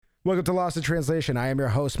Welcome to Lost in Translation. I am your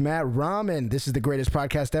host, Matt Rahman. This is the greatest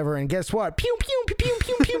podcast ever. And guess what? Pew, pew, pew, pew,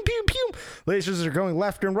 pew, pew, pew, pew. Lasers are going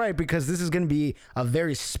left and right because this is going to be a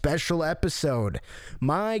very special episode.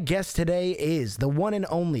 My guest today is the one and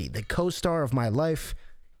only, the co-star of my life.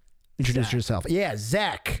 Introduce yourself. Yeah,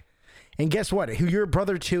 Zach. And guess what? Who you're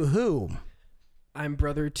brother to who? I'm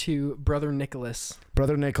brother to Brother Nicholas.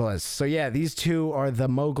 Brother Nicholas. So yeah, these two are the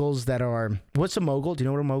moguls that are... What's a mogul? Do you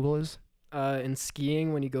know what a mogul is? In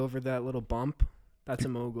skiing, when you go over that little bump, that's a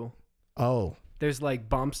mogul. Oh. There's like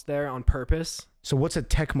bumps there on purpose. So what's a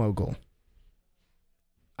tech mogul?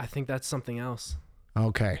 I think that's something else.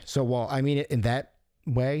 Okay. So, well, I mean it in that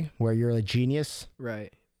way where you're a genius.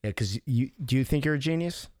 Right. Yeah, because do you think you're a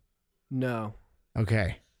genius? No.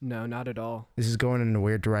 Okay. No, not at all. This is going in a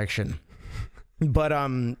weird direction. But,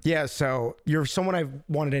 yeah, so you're someone I've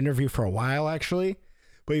wanted to interview for a while, actually,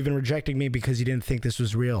 but you've been rejecting me because you didn't think this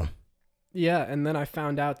was real. Yeah, and then I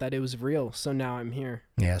found out that it was real, so now I'm here.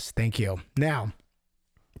 Yes, thank you. Now,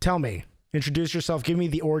 tell me, introduce yourself. Give me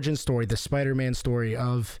the origin story, the Spider-Man story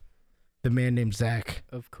of the man named Zach.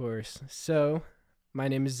 Of course. So, my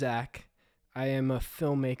name is Zach. I am a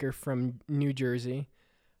filmmaker from New Jersey.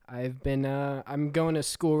 I'm going to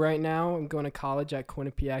school right now. I'm going to college at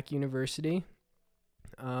Quinnipiac University.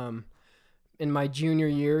 In my junior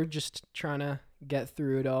year, just trying to get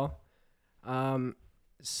through it all.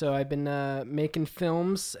 So I've been making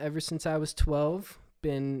films ever since I was 12.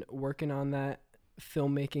 Been working on that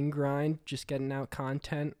filmmaking grind, just getting out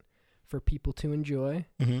content for people to enjoy.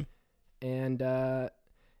 Mm-hmm. And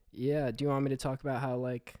yeah, do you want me to talk about how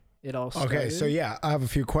like it all started? Okay, so yeah, I have a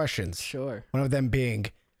few questions. Sure. One of them being,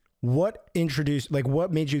 what made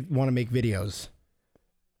you want to make videos?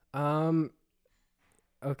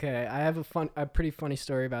 Okay, I have a pretty funny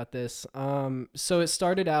story about this. So it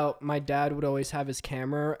started out, my dad would always have his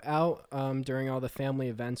camera out during all the family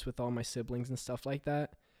events with all my siblings and stuff like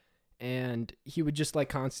that. And he would just like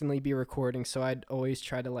constantly be recording. So I'd always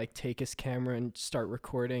try to like take his camera and start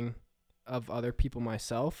recording of other people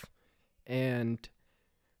myself. And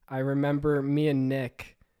I remember me and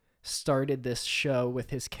Nick started this show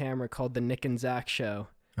with his camera called the Nick and Zach Show.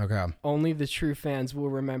 Okay. Only the true fans will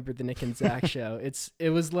remember the Nick and Zach Show. It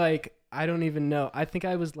was like, I don't even know. I think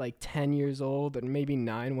I was like 10 years old or maybe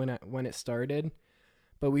 9 when it started.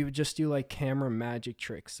 But we would just do like camera magic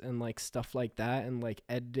tricks and like stuff like that and like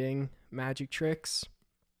editing magic tricks.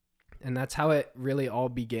 And that's how it really all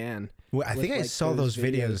began. Well, I think I saw those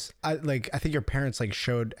videos. I think your parents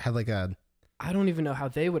had like a... I don't even know how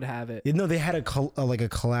they would have it. You know, they had a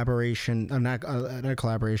collaboration. Not a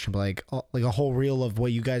collaboration, but like a whole reel of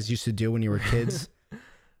what you guys used to do when you were kids.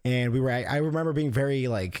 And I remember being very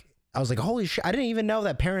like, I was like, holy shit! I didn't even know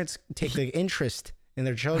that parents take the interest in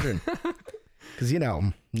their children, because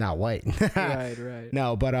not white. Right.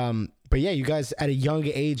 No, but yeah, you guys at a young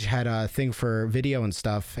age had a thing for video and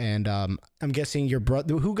stuff, and I'm guessing your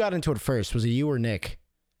brother. Who got into it first? Was it you or Nick?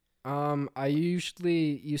 I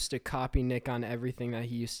usually used to copy Nick on everything that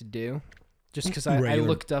he used to do, just because I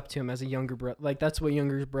looked up to him as a younger brother. Like that's what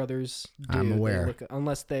younger brothers do. I'm aware.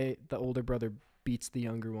 Unless the older brother beats the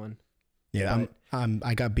younger one. Yeah,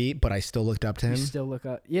 I got beat, but I still looked up to him. You still look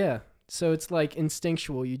up. Yeah. So it's like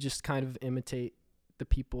instinctual. You just kind of imitate the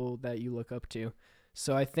people that you look up to.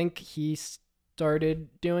 So I think he started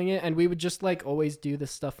doing it, and we would just like always do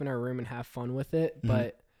this stuff in our room and have fun with it. Mm-hmm.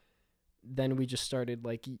 But then we just started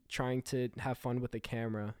like trying to have fun with the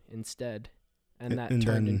camera instead. And that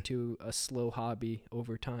turned into a slow hobby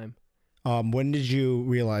over time. When did you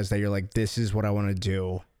realize that you're like, this is what I want to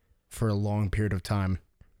do for a long period of time?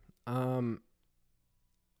 I'm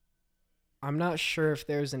not sure if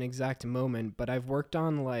there's an exact moment, but I've worked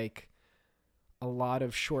on like a lot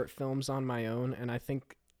of short films on my own. And I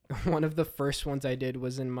think one of the first ones I did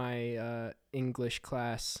was in my English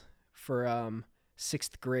class for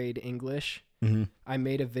 6th grade English. Mm-hmm. I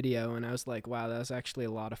made a video and I was like, wow, that was actually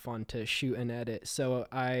a lot of fun to shoot and edit. So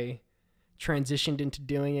I transitioned into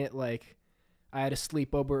doing it. Like I had a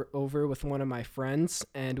sleepover with one of my friends,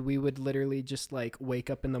 and we would literally just like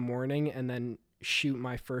wake up in the morning and then shoot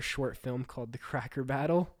my first short film called The Cracker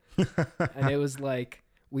Battle. And it was like,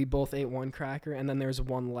 we both ate one cracker and then there's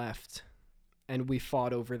one left, and we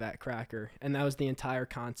fought over that cracker. And that was the entire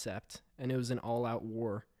concept. And it was an all-out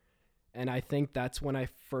war. And I think that's when I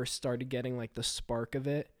first started getting like the spark of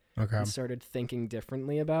it. Okay. And started thinking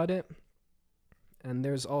differently about it. And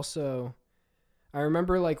there's also, I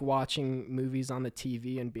remember like watching movies on the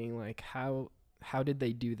TV and being like, how did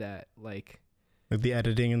they do that? Like the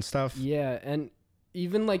editing and stuff? Yeah. And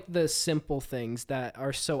even like the simple things that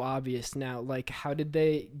are so obvious now, like how did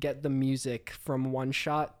they get the music from one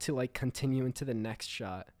shot to like continue into the next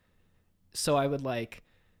shot? so I would like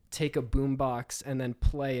take a boombox and then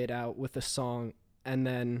play it out with a song, and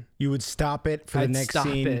then You would stop it for the I'd next stop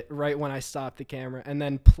scene. it right when I stopped the camera, and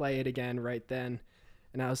then play it again right then.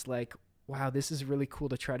 And I was like, wow, this is really cool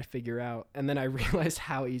to try to figure out. And then I realized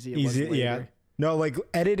how easy it was later. Yeah. No, like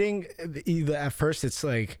editing, at first it's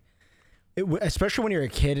like, especially when you're a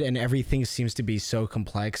kid and everything seems to be so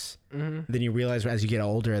complex, then you realize as you get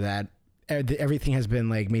older that everything has been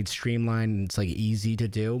like made streamlined and it's like easy to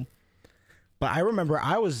do. But I remember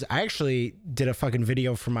I actually did a fucking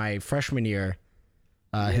video for my freshman year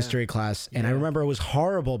history class, and I remember it was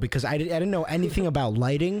horrible because I didn't know anything about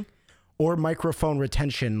lighting or microphone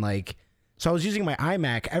retention. Like, so I was using my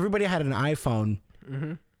iMac. Everybody had an iPhone.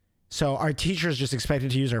 So our teachers just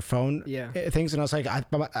expected to use our phone things. And I was like,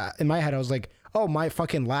 in my head, I was like, oh, my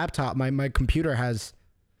fucking laptop, my computer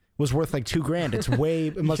was worth like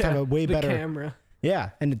 $2,000. It must have a way better camera.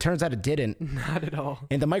 Yeah. And it turns out it didn't. Not at all.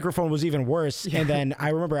 And the microphone was even worse. And then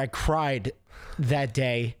I remember I cried that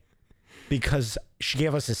day because she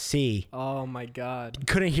gave us a C. Oh my God.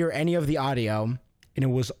 Couldn't hear any of the audio, and it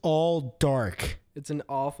was all dark. It's an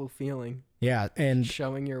awful feeling. Yeah. And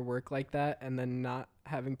showing your work like that and then not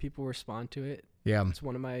having people respond to it. Yeah. It's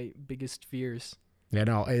one of my biggest fears. Yeah,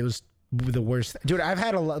 no, it was the worst. Dude, I've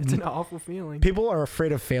had a lot. It's an awful feeling. People are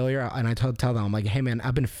afraid of failure, and I tell them, I'm like, hey, man,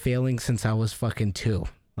 I've been failing since I was fucking 2.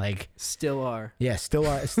 Like, still are. Yeah, still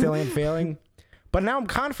am failing. But now I'm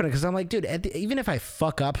confident because I'm like, dude, even if I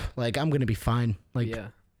fuck up, like, I'm going to be fine. Like,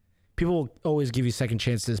 people will always give you second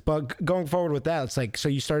chances. But going forward with that, it's like, so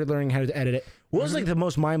you started learning how to edit it. What was like the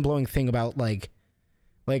most mind-blowing thing about like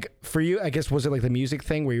for you, I guess, was it like the music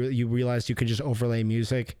thing where you realized you could just overlay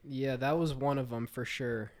music? Yeah, that was one of them for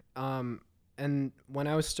sure. And when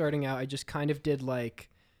I was starting out, I just kind of did like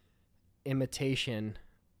imitation,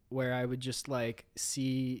 where I would just like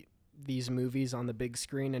see these movies on the big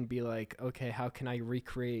screen and be like, okay, how can I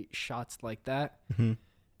recreate shots like that?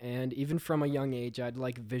 And even from a young age, I'd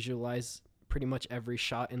like visualize pretty much every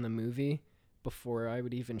shot in the movie before I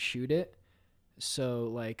would even shoot it. So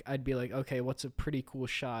like I'd be like, okay, what's a pretty cool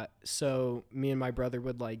shot? So me and my brother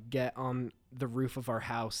would like get on the roof of our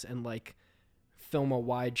house and like film a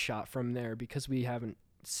wide shot from there, because we haven't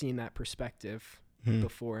seen that perspective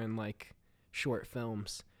before in like short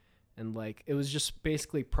films. And like it was just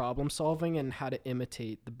basically problem solving and how to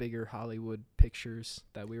imitate the bigger Hollywood pictures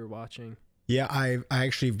that we were watching. Yeah, I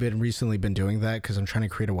actually recently been doing that because I'm trying to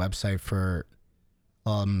create a website for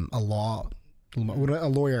a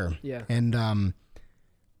lawyer. Yeah. And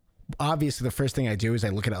obviously the first thing I do is I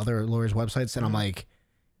look at other lawyers' websites, and I'm like,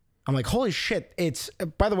 holy shit, it's,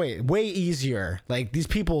 by the way, way easier. Like, these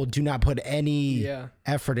people do not put any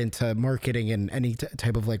effort into marketing and any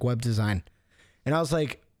type of like web design. And I was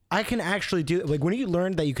like, I can actually do, like, when you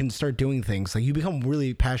learn that you can start doing things, like, you become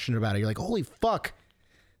really passionate about it. You're like, holy fuck,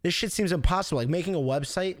 this shit seems impossible. Like, making a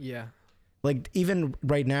website. Yeah. Like, even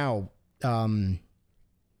right now,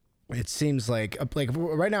 it seems like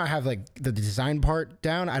right now I have like the design part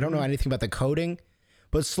down. I don't know anything about the coding,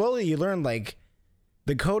 but slowly you learn like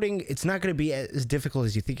the coding. It's not going to be as difficult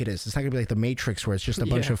as you think it is. It's not going to be like the Matrix where it's just a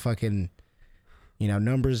bunch of fucking,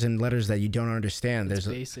 numbers and letters that you don't understand. It's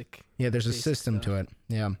there's basic. There's a system to it.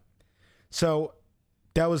 Yeah. So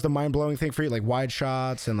that was the mind blowing thing for you, like wide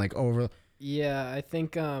shots and like over. Yeah, I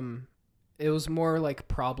think it was more like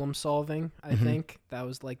problem solving. I think that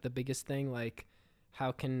was like the biggest thing. Like,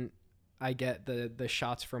 how can I get the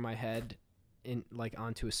shots from my head in like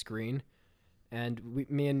onto a screen? And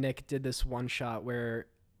me and Nick did this one shot where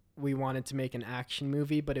we wanted to make an action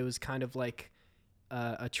movie, but it was kind of like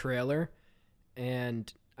a trailer.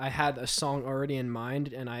 And I had a song already in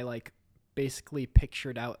mind, and I like basically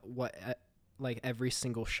pictured out what like every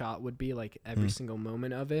single shot would be, like every single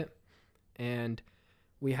moment of it. And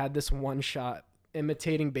we had this one shot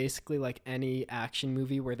imitating basically like any action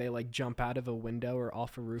movie where they like jump out of a window or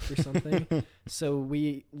off a roof or something. So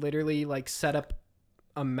we literally like set up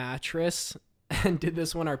a mattress and did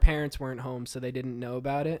this when our parents weren't home, so they didn't know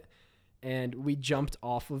about it. And we jumped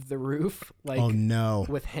off of the roof, like, oh no,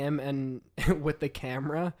 with him and with the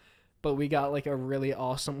camera, but we got like a really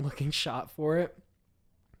awesome looking shot for it.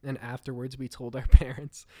 And afterwards we told our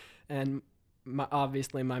parents, and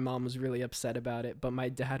obviously my mom was really upset about it, but my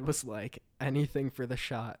dad was like, anything for the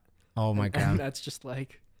shot. Oh my God. And that's just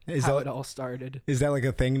like how it all started. Is that like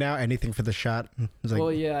a thing now? Anything for the shot? Like,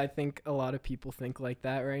 well, yeah, I think a lot of people think like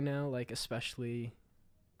that right now, like especially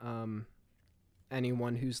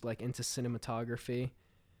anyone who's like into cinematography.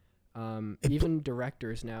 Even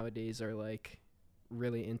directors nowadays are like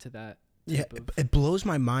really into that. It blows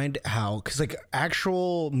my mind how, because like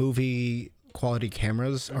actual movie quality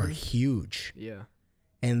cameras are huge. Yeah.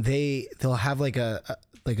 and they'll have like a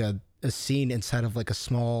scene inside of like a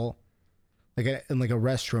small in like a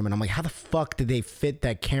restroom, and I'm like, how the fuck did they fit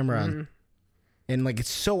that camera? Mm-hmm. And like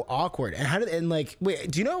it's so awkward. And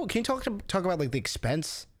wait, do you know? Can you talk about like the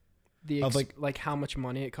expense? Of like how much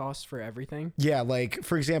money it costs for everything. Yeah, like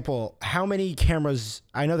for example, how many cameras?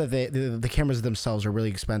 I know that the cameras themselves are really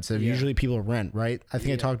expensive. Yeah. Usually people rent, right? I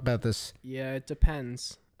think I talked about this. Yeah, it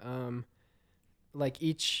depends. Like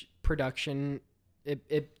each production,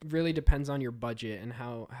 it really depends on your budget and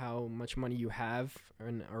how much money you have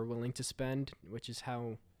and are willing to spend, which is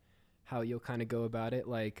how you'll kind of go about it.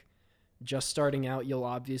 Like just starting out, you'll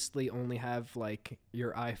obviously only have like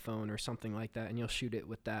your iPhone or something like that, and you'll shoot it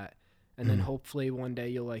with that. And then hopefully one day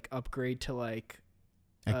you'll like upgrade to like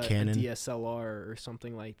A Canon DSLR or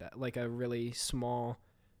something like that, like a really small,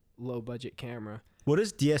 low budget camera. What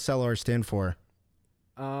does DSLR stand for?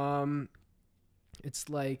 It's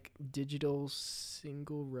like digital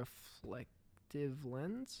single reflective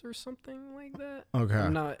lens or something like that. Okay.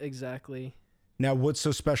 I'm not exactly. Now, what's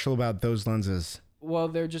so special about those lenses? Well,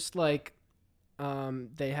 they're just like,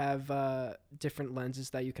 they have different lenses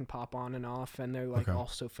that you can pop on and off, and they're like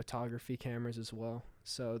also photography cameras as well.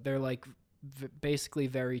 So they're like basically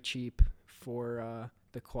very cheap for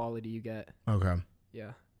the quality you get. Okay.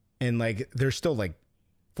 Yeah. And like they're still like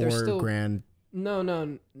 $4,000.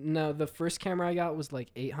 No. The first camera I got was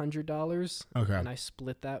like $800. Okay. And I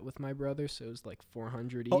split that with my brother, so it was like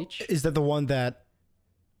 $400 each. Is that the one that?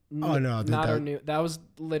 Oh no, not our new. That was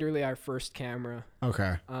literally our first camera.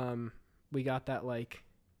 Okay. We got that like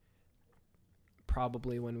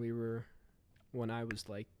probably when I was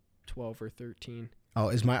like 12 or 13. Oh,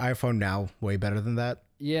 is my iPhone now way better than that?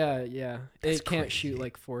 Yeah. That's it can't crazy. shoot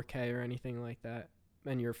like 4K or anything like that,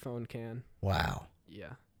 and your phone can. Wow.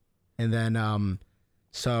 Yeah. And then,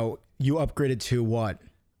 so you upgraded to what?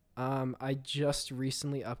 I just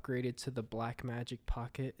recently upgraded to the Blackmagic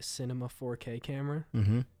Pocket Cinema 4K camera.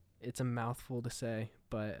 Mm-hmm. It's a mouthful to say,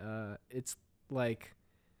 but it's like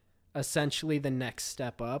essentially the next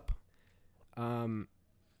step up.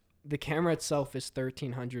 The camera itself is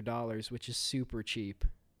 $1,300, which is super cheap,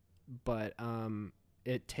 but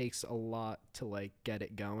it takes a lot to like get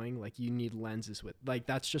it going. Like you need lenses with like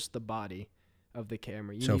that's just the body of the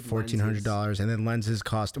camera. You So need $1,400, and then lenses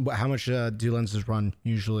cost. How much do lenses run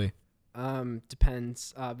usually?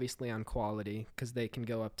 Depends obviously on quality, because they can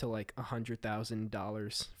go up to like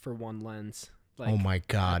 $100,000 for one lens. Like, oh my at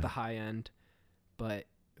god! the high end, but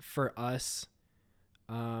for us,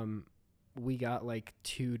 we got like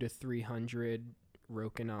 200 to 300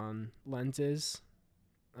 Rokinon lenses.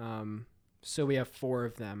 So we have 4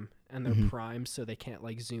 of them, and they're prime, so they can't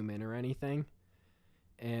like zoom in or anything.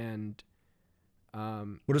 And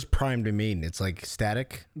what does primed mean? It's like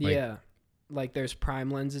static. yeah, like there's prime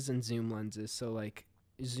lenses and zoom lenses. So like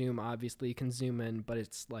zoom, obviously you can zoom in, but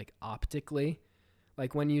it's like optically.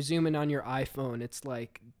 Like when you zoom in on your iPhone, it's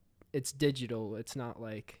like it's digital. It's not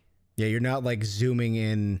like Yeah, you're not like zooming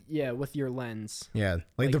in. Yeah, with your lens. Yeah,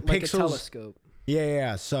 like the pixels. Like a telescope.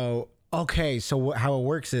 Yeah. So okay, so how it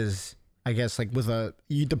works is, I guess, like with the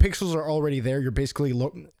pixels are already there. You're basically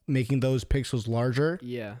making those pixels larger.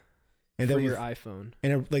 Yeah. And for then your iPhone.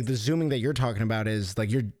 And like the zooming that you're talking about is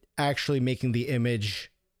like you're actually making the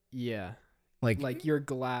image. Yeah. Like your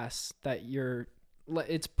glass that you're.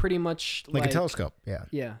 It's pretty much like a telescope. Yeah.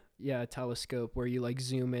 Yeah, a telescope where you like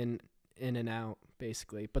zoom in and out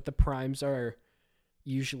basically. But the primes are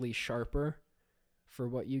usually sharper for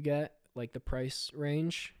what you get, like the price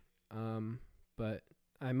range. But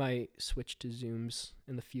I might switch to zooms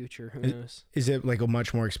in the future. Who knows? Is it like a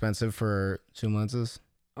much more expensive for zoom lenses?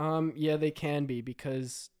 Yeah, they can be,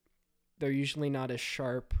 because they're usually not as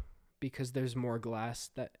sharp because there's more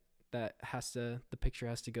glass that the picture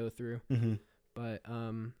has to go through. Mm-hmm. But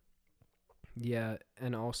yeah,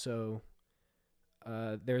 and also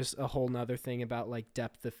there's a whole nother thing about like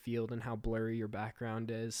depth of field and how blurry your background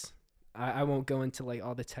is. I won't go into like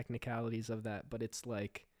all the technicalities of that, but it's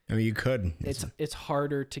like, I mean, you could. It's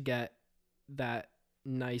harder to get that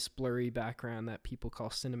nice blurry background that people call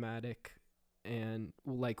cinematic, and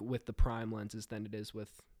like with the prime lenses than it is with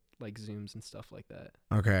like zooms and stuff like that.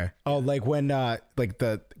 Okay. Oh, like when like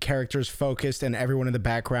the characters focused and everyone in the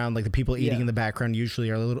background, like the people eating in the background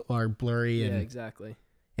usually are blurry. Yeah, and, exactly.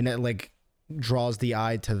 And it like draws the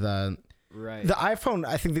eye to the iPhone.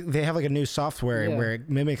 I think they have like a new software where it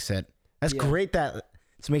mimics it. That's great that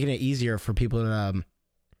it's making it easier for people to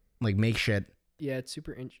like make shit. Yeah, it's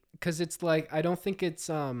super because it's like I don't think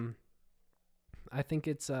it's I think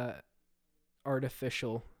it's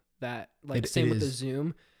artificial, that like same with the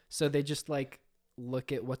zoom. So they just like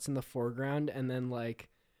look at what's in the foreground and then like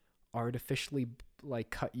artificially like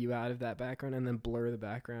cut you out of that background and then blur the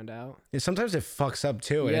background out. And sometimes it fucks up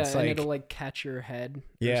too. And Yeah, it's and like, it'll like catch your head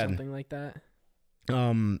Yeah. or something like that.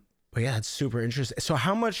 but yeah, it's super interesting. So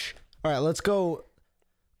how much, all right, let's go,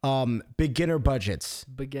 beginner budgets.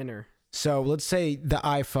 Beginner. So let's say the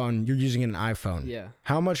iPhone, you're using an iPhone. Yeah.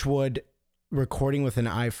 How much would recording with an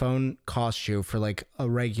iPhone cost you for like a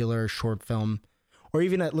regular short film? Or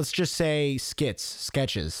even, let's just say sketches.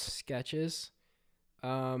 Sketches.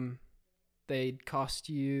 They'd cost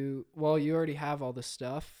you, well, you already have all the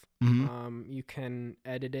stuff. You can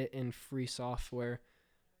edit it in free software.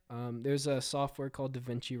 There's a software called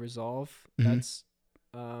DaVinci Resolve. That's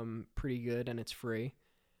pretty good and it's free.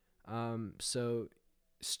 So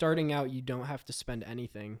starting out, you don't have to spend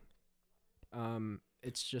anything.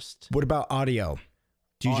 It's just... What about audio?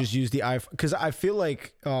 Do you just use the iPhone? Because I feel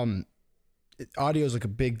like audio is like a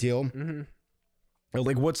big deal. Or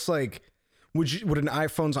like, what's like, would an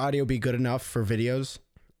iPhone's audio be good enough for videos?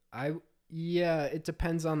 Yeah, it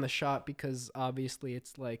depends on the shot because obviously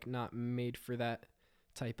it's like not made for that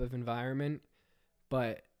type of environment.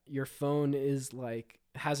 But your phone is like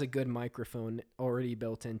has a good microphone already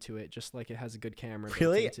built into it, just like it has a good camera.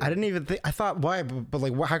 Really? I didn't even think. I thought why, but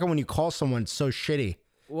like, how come when you call someone it's so shitty?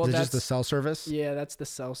 Well, is it just the cell service? Yeah, that's the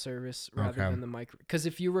cell service rather than the micro. Because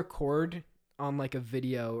if you record on like a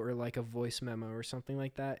video or like a voice memo or something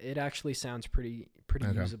like that, it actually sounds pretty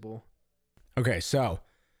usable. Okay, so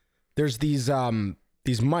there's these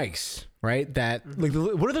mics, right? That like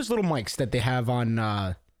what are those little mics that they have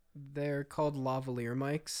on? They're called lavalier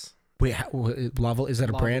mics. Wait, Lava, is that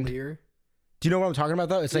a brand? Lavalier. Do you know what I'm talking about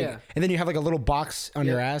though? It's like, and then you have like a little box on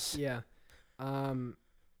your ass. Yeah.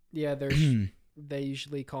 Yeah. They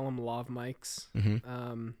usually call them lav mics.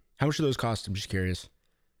 How much do those cost? I'm just curious.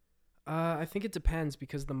 I think it depends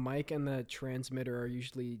because the mic and the transmitter are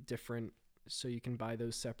usually different, so you can buy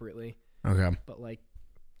those separately. Okay. But like,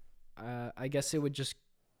 I guess it would just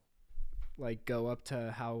like go up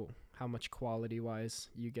to how much quality wise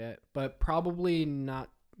you get, but probably not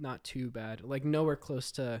too bad. Like nowhere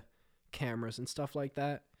close to cameras and stuff like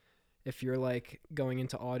that. If you're like going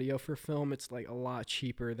into audio for film, it's like a lot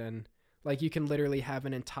cheaper than like you can literally have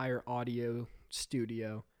an entire audio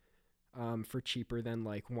studio for cheaper than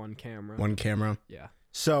like one camera. One camera. Yeah.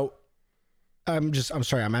 So I'm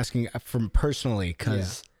sorry, I'm asking from personally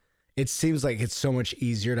because it seems like it's so much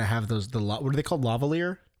easier to have what are they called?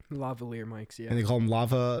 Lavalier mics, yeah. And they call them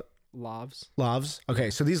lavs. Okay,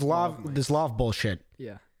 so this lav bullshit.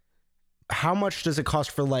 Yeah. How much does it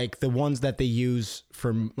cost for like the ones that they use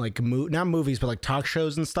for like not movies but like talk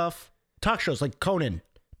shows and stuff? Talk shows like Conan.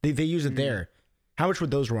 They use it there. How much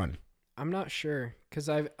would those run? I'm not sure because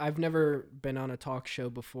I've never been on a talk show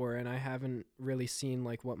before and I haven't really seen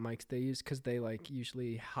like what mics they use because they like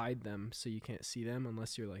usually hide them so you can't see them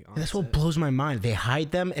unless you're like on That's set. what blows my mind. They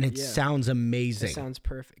hide them and it sounds amazing. It sounds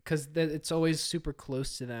perfect because it's always super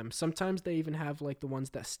close to them. Sometimes they even have like the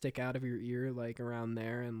ones that stick out of your ear like around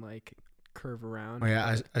there and like curve around. Oh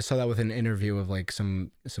yeah, I saw that with an interview of like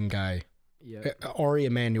some guy. Yeah. Ari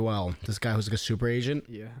Emanuel, this guy who's like a super agent.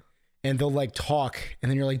 Yeah. And they'll like talk, and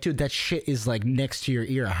then you're like, dude, that shit is like next to your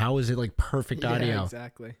ear. How is it like perfect audio? Yeah,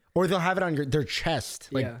 exactly. Or they'll have it on their chest,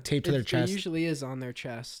 like taped to their chest. It usually is on their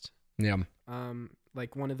chest. Yeah.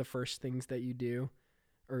 Like one of the first things that you do,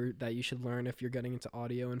 or that you should learn if you're getting into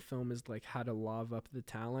audio and film, is like how to lav up the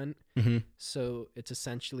talent. So it's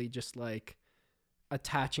essentially just like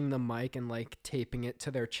attaching the mic and like taping it to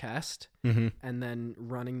their chest, and then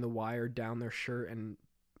running the wire down their shirt and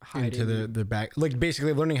hiding into the back, like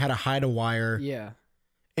basically learning how to hide a wire. Yeah.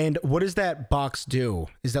 And what does that box do?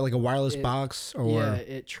 Is that like a wireless box or? Yeah,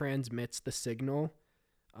 it transmits the signal.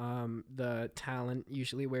 The talent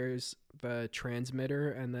usually wears the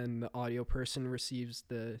transmitter, and then the audio person receives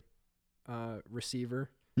the receiver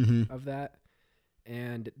of that,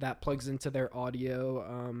 and that plugs into their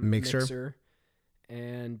audio mixer,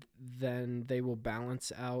 and then they will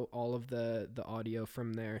balance out all of the audio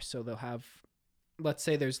from there. So they'll have, let's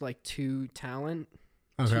say there's like two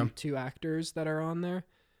actors that are on there.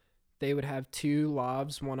 They would have two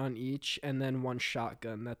lavs, one on each, and then one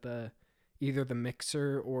shotgun that either the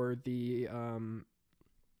mixer or the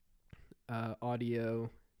audio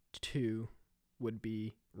 2 would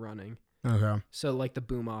be running. Okay. So like the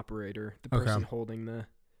boom operator, the person holding the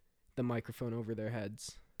microphone over their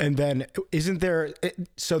heads. And then isn't there,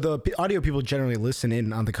 so the audio people generally listen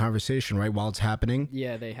in on the conversation, right, while it's happening?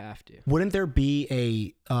 Yeah, they have to. Wouldn't there be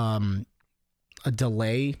a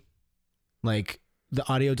delay, like the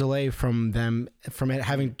audio delay from it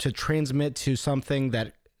having to transmit to something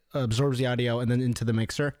that absorbs the audio and then into the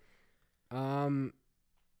mixer?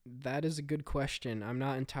 That is a good question. I'm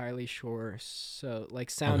not entirely sure. So, like,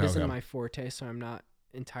 sound Okay, isn't okay. my forte, so I'm not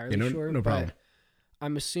entirely Yeah, sure. no problem. But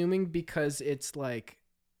I'm assuming because it's like,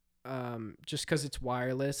 just because it's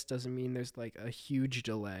wireless doesn't mean there's like a huge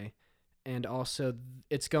delay. And also,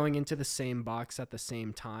 it's going into the same box at the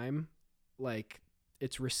same time. Like,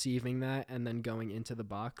 it's receiving that and then going into the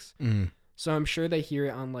box. Mm. So I'm sure they hear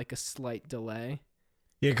it on like a slight delay.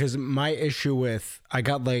 Yeah, because my issue with I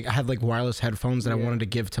had like wireless headphones that I Yeah. wanted to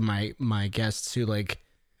give to my guests who like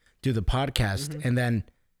do the podcast, Mhm. and then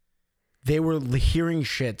they were hearing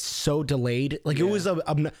shit so delayed. Like it Yeah. was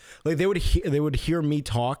like they would hear me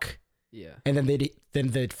talk, Yeah. and then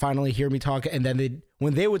they'd finally hear me talk, and then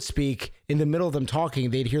when they would speak in the middle of them talking,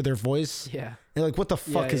 they'd hear their voice. Yeah. And like, what the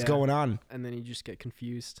fuck Yeah, is yeah. going on? And then you just get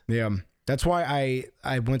confused. Yeah. That's why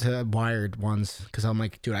I went to wired ones, because I'm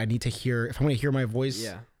like, dude, I need to hear, if I'm going to hear my voice,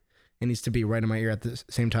 Yeah. it needs to be right in my ear at the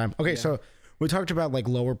same time. Okay, Yeah. so we talked about like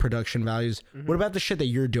lower production values. Mhm. What about the shit that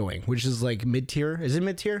you're doing, which is like mid tier? Is it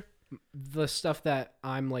mid tier? The stuff that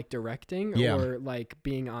I'm like directing Yeah. or like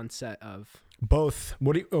being on set of. Both.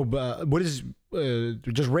 What do you, what is,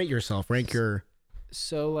 just rate yourself, rank your.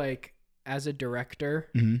 So like as a director,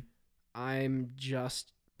 Mhm. I'm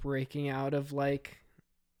just breaking out of like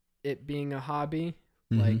it being a hobby.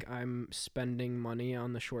 Mhm. Like I'm spending money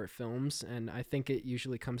on the short films, and I think it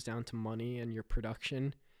usually comes down to money and your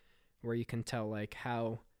production, where you can tell like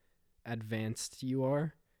how advanced you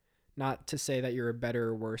are. Not to say that you're a better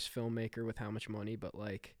or worse filmmaker with how much money, but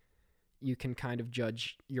like you can kind of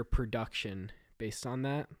judge your production based on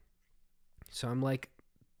that. So I'm like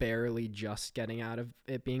barely just getting out of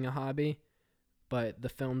it being a hobby, but the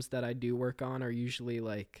films that I do work on are usually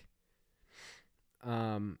like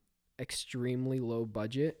extremely low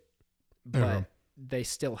budget, but Uh-huh. they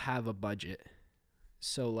still have a budget.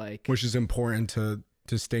 So like Which is important to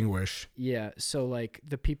distinguish. yeah, so like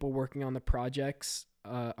the people working on the projects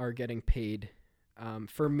are getting paid.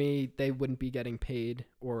 For me, they wouldn't be getting paid,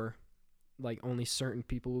 or like only certain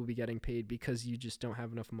people will be getting paid because you just don't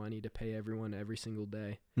have enough money to pay everyone every single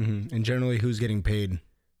day. Mm-hmm. And generally, who's getting paid?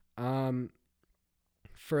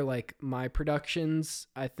 For like my productions,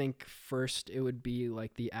 I think first it would be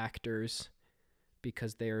like the actors,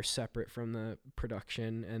 because they are separate from the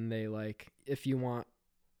production, and they like, if you want,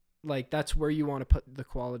 like that's where you want to put the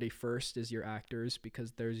quality first, is your actors,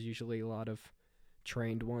 because there's usually a lot of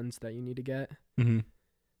trained ones that you need to get, Mm-hmm.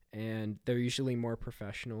 and they're usually more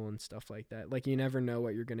professional and stuff like that. Like you never know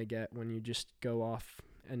what you're going to get when you just go off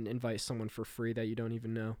and invite someone for free that you don't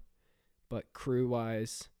even know. But crew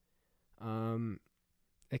wise,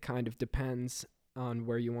 it kind of depends on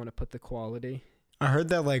where you want to put the quality. I heard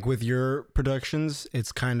that like with your productions,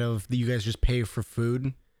 it's kind of you guys just pay for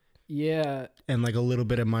food Yeah, and like a little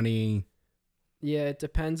bit of money. yeah, it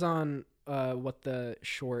depends on what the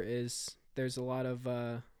short is. There's a lot of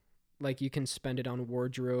like you can spend it on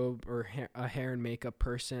wardrobe or a hair and makeup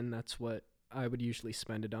person. That's what I would usually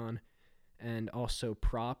spend it on, and also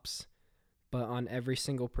props. But on every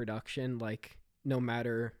single production, like no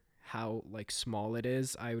matter how like small it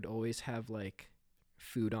is, I would always have like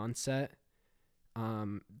food on set.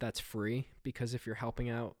 That's free, because if you're helping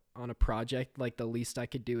out on a project, like the least I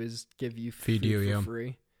could do is give you Feed food you, for yeah.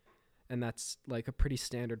 free, and that's like a pretty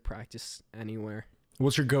standard practice anywhere.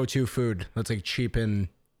 What's your go-to food that's like cheap and?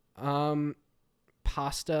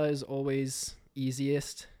 Pasta is always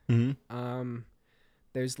easiest. Mm-hmm.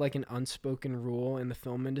 There's like an unspoken rule in the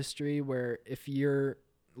film industry where if you're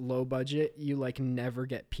low budget, you like never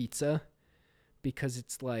get pizza, because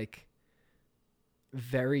it's like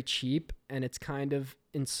very cheap, and it's kind of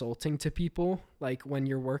insulting to people. Like when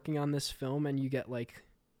you're working on this film and you get like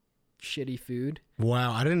shitty food.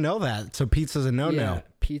 Wow, I didn't know that. So pizza's a no-no. Yeah,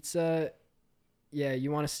 pizza. Yeah,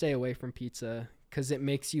 you want to stay away from pizza because it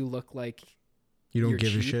makes you look like You don't you're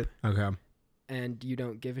give a cheap. shit. Okay. And you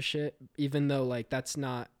don't give a shit, even though like that's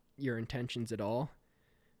not your intentions at all.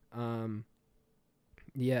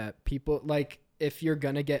 Yeah, people like, if you're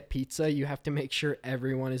gonna get pizza, you have to make sure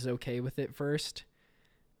everyone is okay with it first,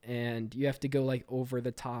 and you have to go like over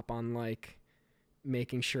the top on like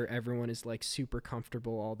making sure everyone is like super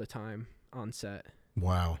comfortable all the time on set,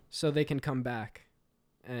 Wow. so they can come back,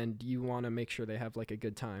 and you want to make sure they have like a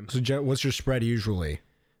good time. So what's your spread usually?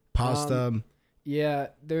 Pasta. Yeah,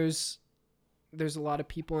 there's a lot of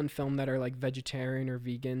people in film that are like vegetarian or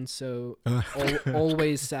vegan, so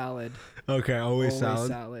always salad. Okay, always salad.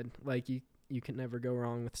 Salad. Like you can never go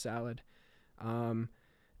wrong with salad. And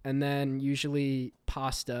then usually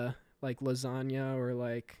pasta, like lasagna or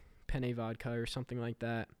like penne vodka or something like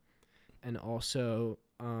that. And also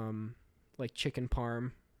like chicken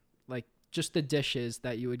parm, like just the dishes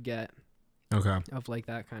that you would get. Okay. of like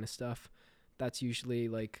that kind of stuff. That's usually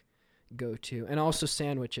like go to. And also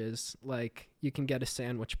sandwiches. Like you can get a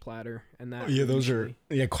sandwich platter and that. Yeah, those usually,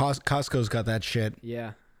 are. Yeah, Costco's got that shit.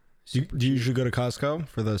 Yeah. Do you super cheap. usually go to Costco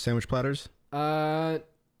for the sandwich platters? I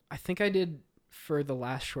think I did for the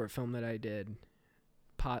last short film that I did.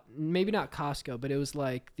 Maybe not Costco, but it was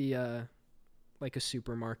like the like a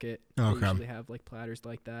supermarket. Okay. They usually have like platters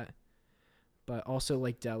like that. But also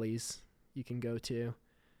like delis you can go to.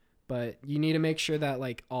 But you need to make sure that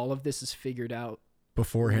like all of this is figured out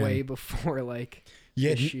Beforehand. way before like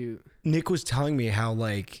Yeah, the shoot. Nick was telling me how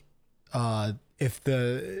like if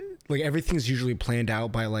the like everything's usually planned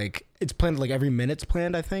out by like it's planned like every minute's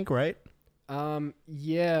planned, I think, right?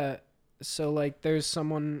 Yeah. So like there's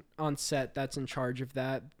someone on set that's in charge of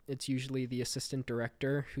that. It's usually the assistant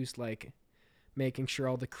director who's like making sure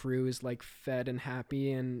all the crew is like fed and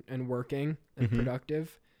happy and working and Mhm.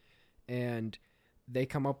 productive. And they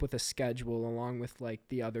come up with a schedule along with like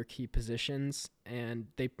the other key positions and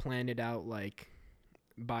they plan it out like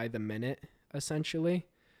by the minute essentially.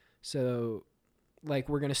 So like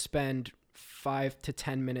we're going to spend 5 to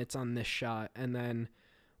 10 minutes on this shot and then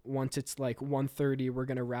once it's like 1:30 we're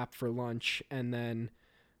going to wrap for lunch and then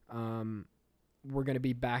we're going to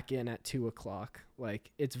be back in at 2:00.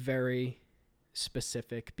 Like it's very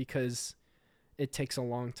specific because it takes a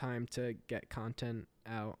long time to get content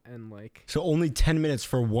out and like So only 10 minutes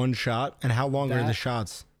for one shot, and how long are the That-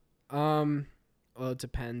 shots? well it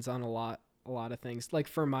depends on a lot of things. Like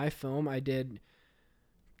for my film I did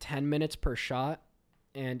 10 minutes per shot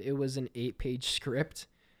and it was an 8-page script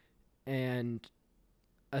and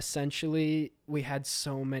essentially we had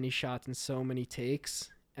so many shots and so many takes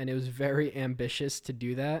and it was very ambitious to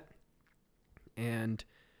do that and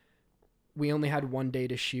we only had 1 day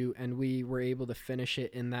to shoot and we were able to finish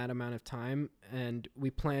it in that amount of time and we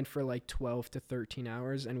planned for like 12 to 13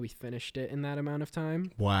 hours and we finished it in that amount of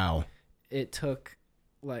time. Wow. It took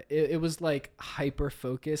like it was like hyper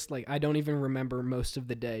focused. Like I don't even remember most of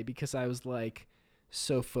the day because I was like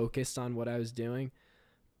so focused on what I was doing.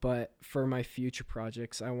 But for my future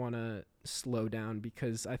projects, I want to slow down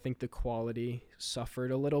because I think the quality suffered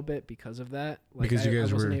a little bit because of that. Like Because you I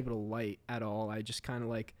guys wasn't were- able to light at all. I just kind of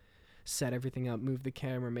like set everything up, move the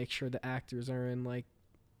camera, make sure the actors are in like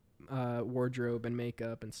wardrobe and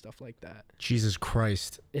makeup and stuff like that. Jesus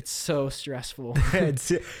Christ. It's so stressful. It's,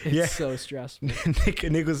 It's yeah. so stressful.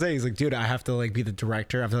 Nick was saying, he's like, dude, I have to like be the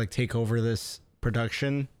director. I have to like take over this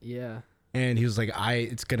production. Yeah. And he was like,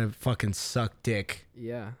 it's gonna fucking suck dick.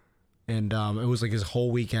 Yeah. And it was like his whole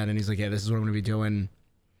weekend, and he's like, yeah, this is what I'm gonna be doing.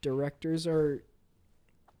 Directors are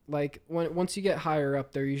like once you get higher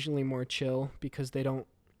up, they're usually more chill because they don't.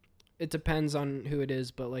 It depends on who it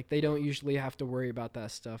is, but like they don't usually have to worry about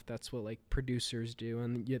that stuff. That's what like producers do,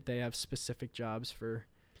 and yet they have specific jobs for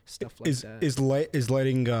stuff like that. Is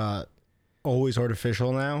lighting always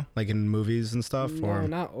artificial now, like in movies and stuff? No, Or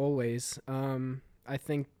not always. I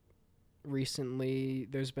think recently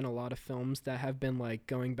there's been a lot of films that have been like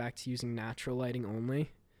going back to using natural lighting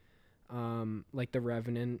only. Like The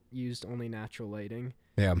Revenant used only natural lighting.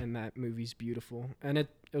 yeah, And that movie's beautiful. And it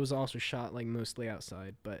was also shot like mostly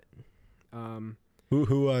outside, but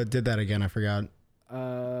who did that again? I forgot.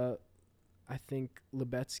 I think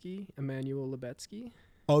Emmanuel Lubetsky.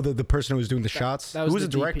 Oh, the person who was doing the shots. That was Who was the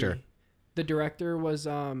the director? DP. The director was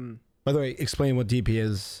By the way, explain what DP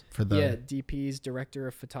is for the. yeah, DP's director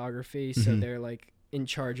of photography, so Mhm. they're like in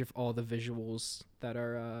charge of all the visuals that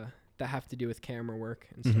are that have to do with camera work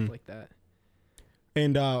and Mhm. stuff like that.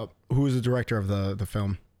 And who was the director of the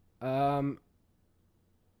film?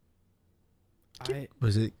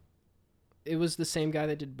 Was it? It was the same guy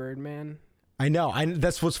that did Birdman. I know.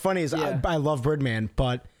 That's what's funny is Yeah. I love Birdman,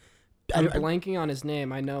 but I'm blanking on his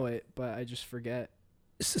name. I know it, but I just forget.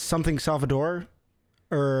 something Salvador,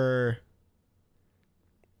 or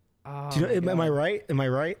Oh, do you know, my am I God. right? Am I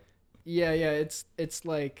right? Yeah. It's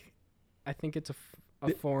like, I think it's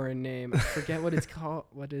a foreign name. I forget what it's called.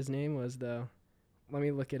 What his name was though. Let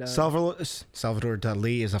me look it up. Salvador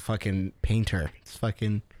Dali is a fucking painter. It's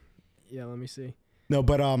fucking Yeah, let me see. no,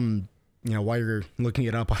 but while you're looking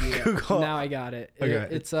it up on Yeah, Google, now I got it. Okay.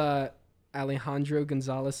 It's Alejandro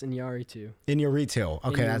Gonzalez Iñárritu. Iñárritu.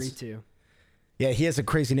 Okay, that's Iñárritu. yeah. He has a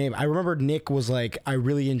crazy name. I remember Nick was like, I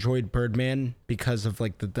really enjoyed Birdman because of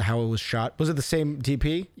like the how it was shot. Was it the same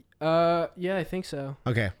DP? Yeah, I think so.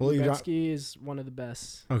 Okay, well you got Lubetsky is one of the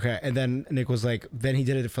best. okay, and then Nick was like, then he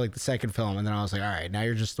did it for like the second film, and then I was like, all right, now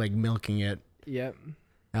you're just like milking it. Yep.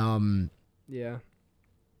 Yeah.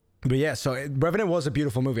 But yeah, so Revenant was a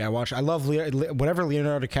beautiful movie. I love whatever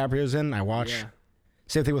Leonardo DiCaprio's in. I watch. Yeah.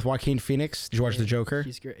 Same thing with Joaquin Phoenix. Did you watch The Joker?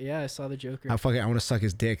 He's great. Yeah, I saw The Joker. I want to suck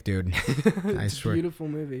his dick, dude. I swear. Beautiful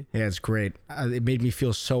movie. Yeah, it's great. It made me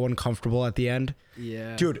feel so uncomfortable at the end.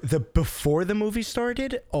 Yeah. Dude, before the movie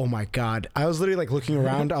started, oh my God. I was literally like looking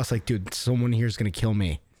around. I was like, dude, someone here is going to kill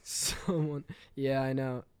me. Yeah, I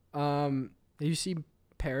know. Have you seen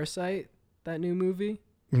Parasite, that new movie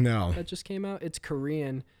No. that just came out? It's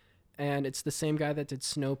Korean, and it's the same guy that did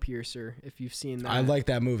Snowpiercer, if you've seen that. I like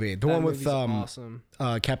that movie. The That one with movie's awesome.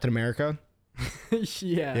 Captain America.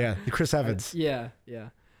 Yeah. Yeah, Chris Evans. Yeah.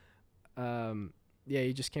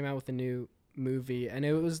 He just came out with a new movie, and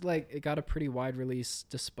it was like it got a pretty wide release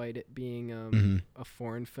despite it being a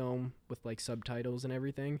foreign film with like subtitles and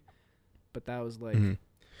everything. But that was like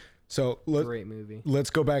So great movie. Let's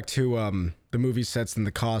go back to the movie sets and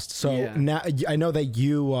the cost. So Yeah. now I know that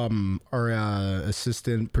you are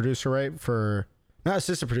assistant producer, right? Not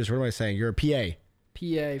assistant producer. What am I saying? You're a PA.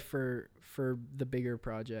 PA for the bigger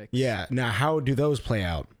projects. Yeah. Now, how do those play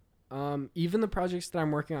out? Even the projects that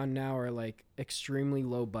I'm working on now are like extremely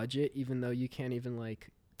low budget, even though you can't even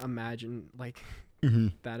like imagine like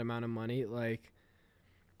that amount of money. Like,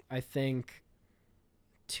 I think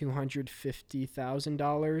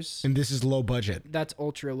 $250,000. And this is low budget. That's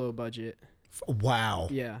ultra low budget. Wow.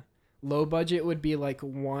 Yeah, low budget would be like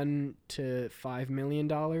 $1 to $5 million.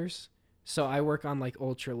 So I work on like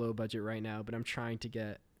ultra low budget right now, but I'm trying to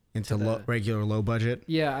get Into regular low budget.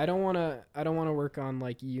 Yeah, I don't want to work on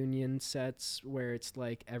like union sets where it's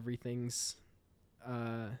like everything's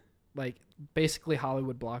like basically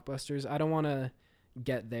Hollywood blockbusters. I don't want to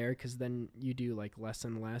get there cuz then you do like less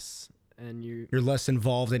and less and you're less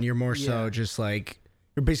involved and you're more so just like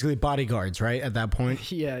you're basically bodyguards, right? At that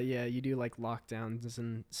point. Yeah, you do like lockdowns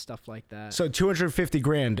and stuff like that. So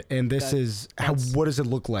 $250,000 and this is what does it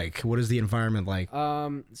look like? What is the environment like?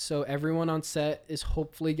 So everyone on set is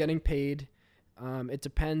hopefully getting paid. It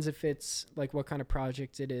depends if it's like what kind of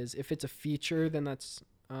project it is. If it's a feature, then that's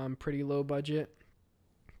pretty low budget.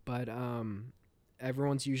 But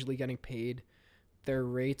everyone's usually getting paid. Their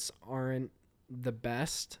rates aren't the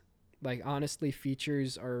best. Like honestly,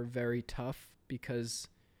 features are very tough because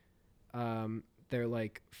they're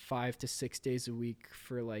like 5 to 6 days a week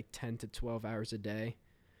for like 10 to 12 hours a day.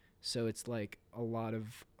 So it's like a lot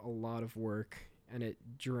of work and it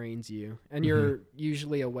drains you. And you're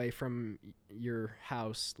usually away from your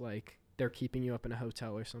house, like they're keeping you up in a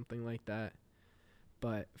hotel or something like that.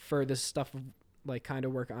 But for this stuff like kind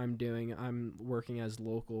of work I'm doing, I'm working as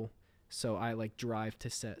local. So I like drive to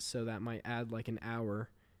set, so that might add like an hour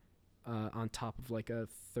on top of like a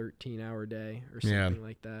 13-hour day or something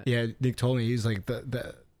like that. Yeah, Nick told me he's like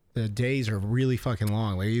the days are really fucking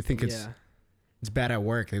long. Like you think it's bad at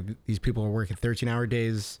work. These people are working 13-hour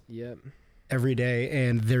days. Yep. Every day,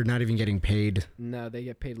 and they're not even getting paid. No, they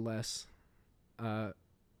get paid less, and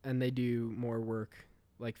they do more work,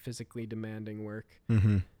 like physically demanding work.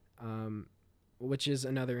 Which is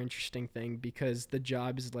another interesting thing because the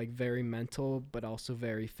job is like very mental but also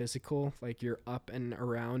very physical. Like you're up and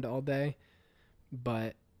around all day.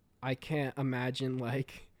 But I can't imagine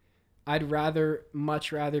like I'd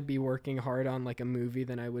much rather be working hard on like a movie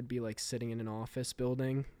than I would be like sitting in an office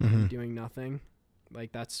building doing nothing.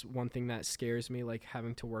 Like that's one thing that scares me, like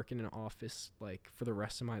having to work in an office like for the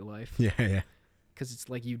rest of my life. Yeah. Cuz it's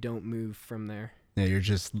like you don't move from there. Yeah, you're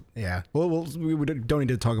just Well, we don't need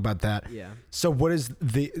to talk about that. Yeah. So what is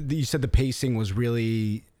you said the pacing was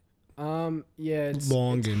really it's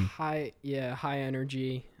long it's and high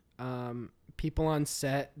energy. People on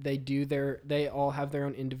set, they all have their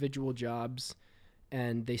own individual jobs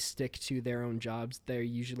and they stick to their own jobs. They're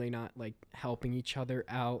usually not like helping each other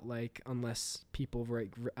out like unless people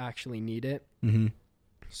actually need it.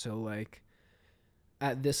 So like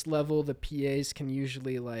at this level the PAs can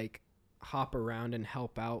usually like hop around and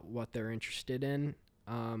help out what they're interested in.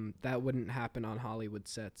 That wouldn't happen on Hollywood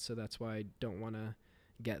sets, so that's why I don't want to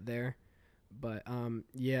get there. But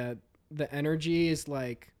the energy is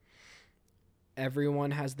like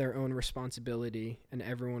everyone has their own responsibility and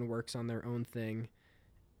everyone works on their own thing,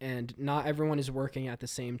 and not everyone is working at the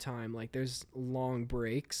same time. Like there's long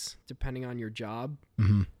breaks depending on your job.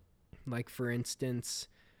 Like for instance,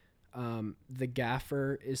 the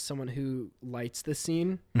gaffer is someone who lights the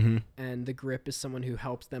scene, and the grip is someone who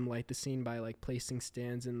helps them light the scene by like placing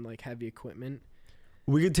stands and like heavy equipment.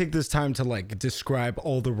 We could take this time to like describe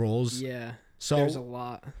all the roles. Yeah. So there's a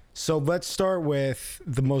lot. So let's start with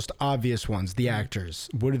the most obvious ones, the actors.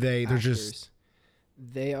 What are they?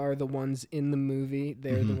 They are the ones in the movie.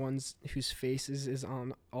 They're the ones whose faces is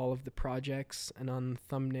on all of the projects and on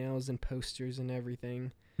thumbnails and posters and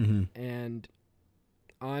everything. And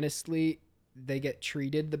honestly, they get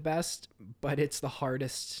treated the best, but it's the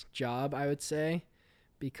hardest job, I would say,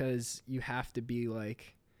 because you have to be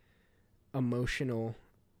like emotional.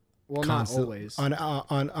 Well, not always.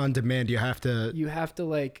 On demand. You have to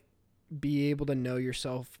like be able to know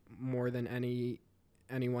yourself more than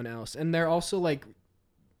anyone else. And they're also like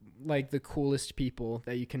the coolest people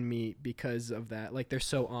that you can meet because of that. Like they're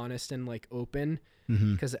so honest and like open,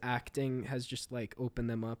 because acting has just like opened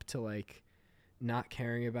them up to like not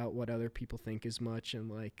caring about what other people think as much, and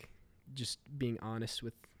like just being honest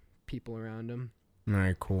with people around them. All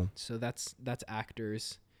right, cool. So that's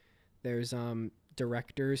actors. There's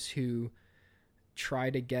directors who try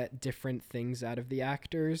to get different things out of the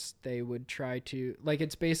actors. They would try to, like,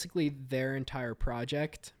 it's basically their entire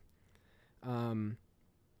project.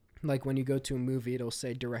 Like when you go to a movie, it'll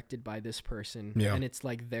say directed by this person, and it's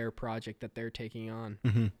like their project that they're taking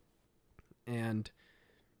on. And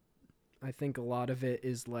I think a lot of it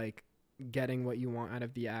is like getting what you want out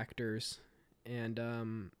of the actors,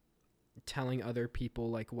 and telling other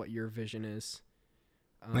people like what your vision is.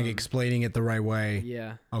 Like explaining it the right way.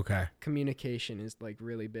 Yeah. Okay. Communication is like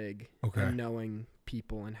really big. Okay. And knowing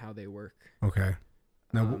people and how they work. Okay.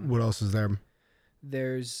 Now, what else is there?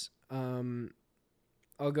 There's,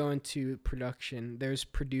 I'll go into production. There's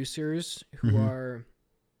producers who are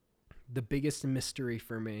the biggest mystery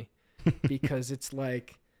for me, because it's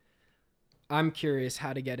like, I'm curious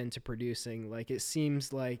how to get into producing. Like, it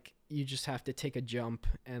seems like you just have to take a jump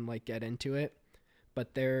and like get into it.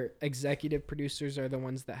 But their executive producers are the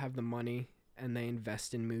ones that have the money, and they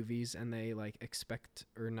invest in movies, and they like expect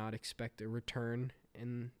or not expect a return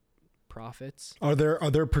in profits. Are there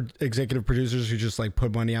executive producers who just like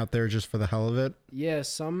put money out there just for the hell of it? Yeah,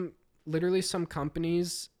 some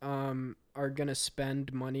companies are gonna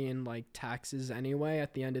spend money in like taxes anyway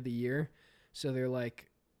at the end of the year, so they're like,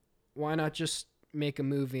 why not just make a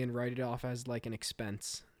movie and write it off as like an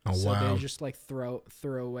expense? Oh, so wow. they just like throw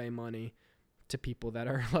away money to people that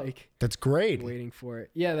are like, that's great, waiting for it.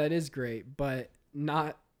 Yeah, that is great, but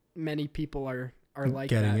not many people are like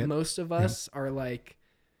getting that. it. Most of us are like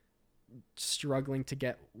struggling to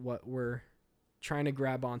get what we're trying to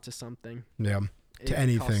grab onto something. Yeah. To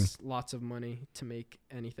anything. Costs lots of money to make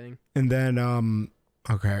anything. And then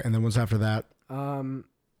okay, and then what's after that?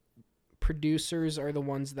 Producers are the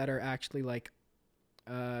ones that are actually like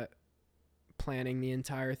planning the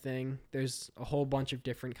entire thing. There's a whole bunch of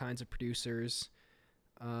different kinds of producers.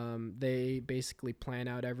 They basically plan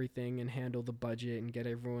out everything and handle the budget and get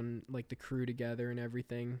everyone, like the crew, together and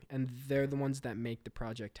everything. And they're the ones that make the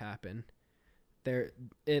project happen.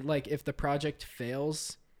 If the project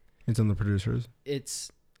fails, it's on the producers.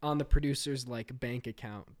 It's on the producers' like bank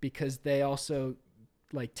account, because they also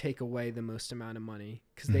like take away the most amount of money,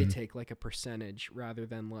 because they take like a percentage rather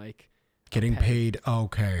than like getting paid.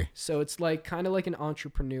 Okay. So it's like kind of like an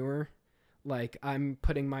entrepreneur. Like, I'm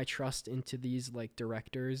putting my trust into these like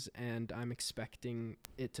directors, and I'm expecting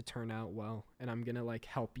it to turn out well, and I'm going to like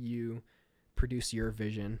help you produce your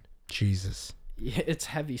vision. Jesus. Yeah, it's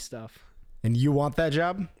heavy stuff. And you want that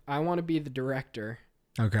job? I want to be the director.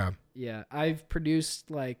 Okay. Yeah, I've produced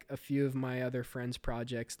like a few of my other friends'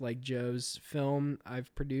 projects, like Joe's film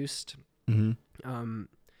I've produced.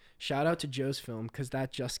 Shout out to Joe's film, because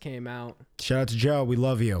that just came out. Shout out to Joe. We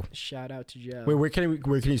love you. Shout out to Joe. Wait, where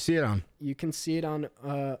can you see it on? You can see it on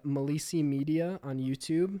Malisi Media on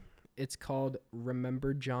YouTube. It's called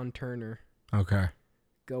Remember John Turner. Okay.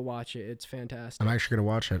 Go watch it. It's fantastic. I'm actually going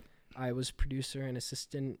to watch it. I was producer and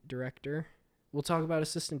assistant director. We'll talk about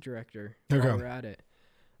assistant director Okay. while we're at it.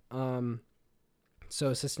 So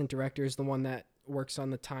assistant director is the one that works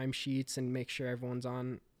on the timesheets and makes sure everyone's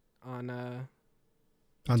on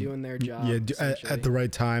doing their job. Yeah, at the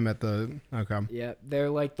right time. Okay. Yeah, they're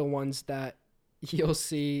like the ones that you'll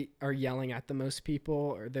see are yelling at the most people,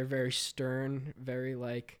 or they're very stern, very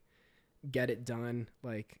like, get it done.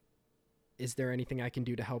 Like, is there anything I can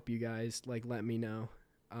do to help you guys? Like, let me know.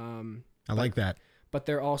 I like that. But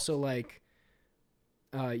they're also like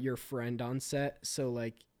your friend on set. So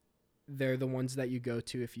like, they're the ones that you go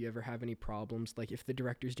to if you ever have any problems. Like, if the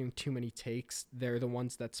director's doing too many takes, they're the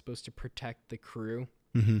ones that's supposed to protect the crew.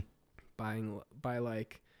 By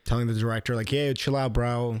like telling the director like, "Hey, chill out,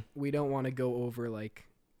 bro. We don't want to go over like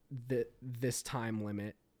this time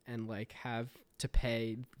limit and like have to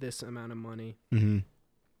pay this amount of money."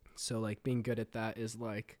 So like, being good at that is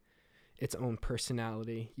like its own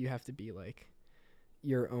personality. You have to be like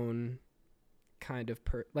your own kind of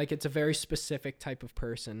like, it's a very specific type of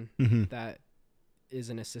person that is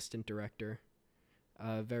an assistant director.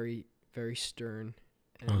 Very, very stern.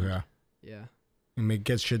 And, okay. Yeah. And it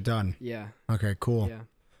gets shit done. Yeah. Okay, cool. Yeah.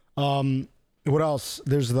 What else?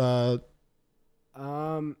 There's the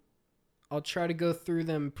I'll try to go through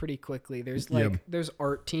them pretty quickly. There's there's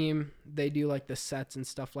art team. They do like the sets and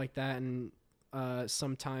stuff like that, and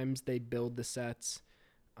sometimes they build the sets.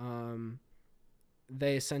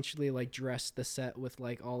 They essentially like dress the set with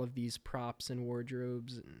like all of these props and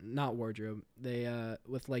wardrobes, not wardrobe. They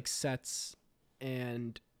with like sets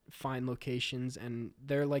and find locations, and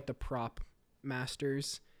they're like the prop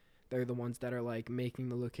masters. They're the ones that are like making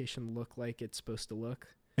the location look like it's supposed to look.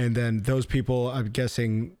 And then those people, I'm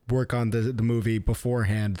guessing, work on the movie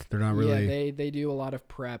beforehand. They're not really. Yeah, they do a lot of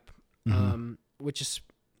prep, which is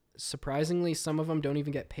surprisingly, some of them don't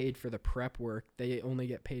even get paid for the prep work. They only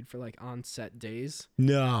get paid for like on set days.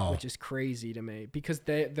 No, which is crazy to me because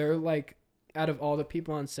they're like, out of all the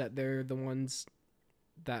people on set, they're the ones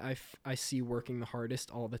that I see working the hardest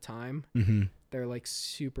all the time. Mm-hmm. They're like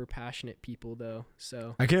super passionate people though.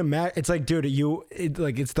 So I can imagine. It's like, dude,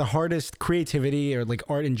 it's the hardest. Creativity or like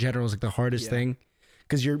art in general is like the hardest thing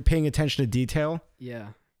because you're paying attention to detail. Yeah.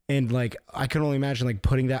 And like, I can only imagine like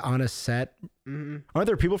putting that on a set. Mm-hmm. Aren't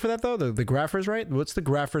there people for that though? The graphers, right? What's the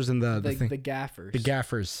graphers and the thing? The gaffers. The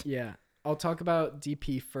gaffers. Yeah. I'll talk about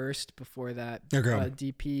DP first before that. Okay.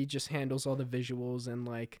 DP just handles all the visuals and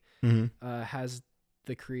like has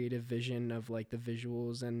the creative vision of like the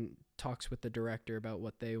visuals and talks with the director about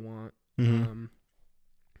what they want. Mm-hmm.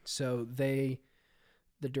 So the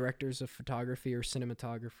directors of photography or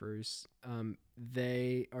cinematographers,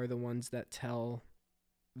 they are the ones that tell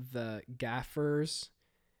the gaffers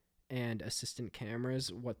and assistant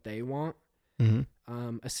cameras what they want.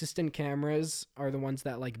 Mm-hmm. Assistant cameras are the ones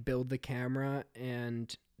that like build the camera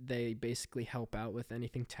and they basically help out with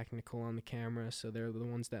anything technical on the camera. So they're the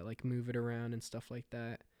ones that like move it around and stuff like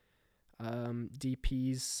that.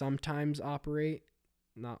 DPs sometimes operate,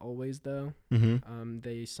 not always though. Mm-hmm.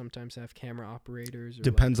 They sometimes have camera operators. Or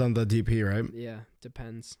depends on the DP, right? Yeah,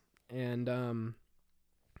 depends. And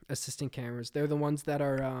assistant cameras, they're the ones that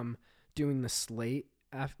are doing the slate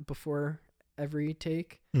before every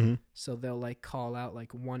take. Mm-hmm. So they'll like call out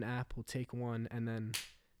like one app will take one and then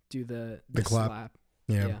do the slap.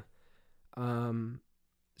 Yeah.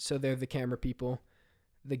 So they're the camera people.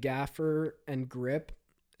 The gaffer and grip.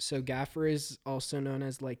 So gaffer is also known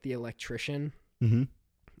as like the electrician. Mm-hmm.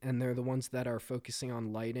 And they're the ones that are focusing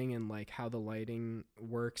on lighting and like how the lighting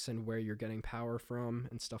works and where you're getting power from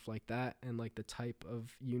and stuff like that. And like the type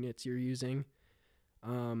of units you're using.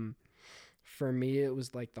 For me, it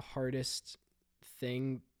was like the hardest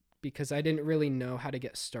thing because I didn't really know how to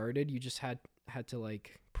get started. You just had to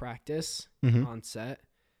like practice on set.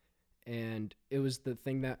 And it was the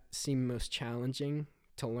thing that seemed most challenging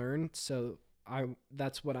to learn. So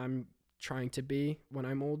that's what I'm trying to be when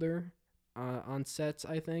I'm older on sets,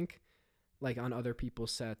 I think, like on other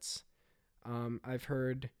people's sets. I've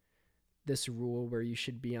heard this rule where you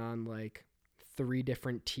should be on like 3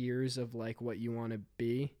 different tiers of like what you want to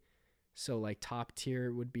be. So like top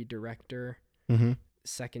tier would be director. Mm-hmm.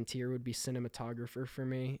 Second tier would be cinematographer for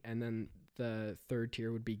me. And then the third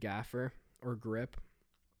tier would be gaffer or grip.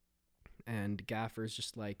 And gaffer is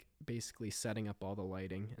just like basically setting up all the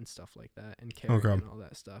lighting and stuff like that and carrying and all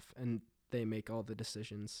that stuff. And they make all the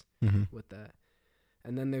decisions with that.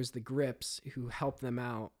 And then there's the grips who help them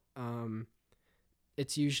out.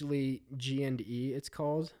 It's usually G&E, it's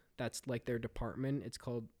called. That's like their department. It's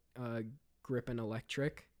called grip and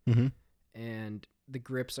electric. Mm-hmm. And the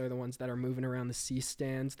grips are the ones that are moving around the C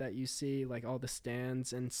stands that you see, like all the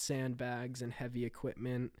stands and sandbags and heavy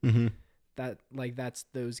equipment. Mm-hmm. That's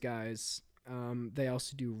those guys. They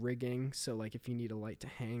also do rigging. So like if you need a light to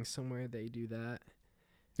hang somewhere, they do that.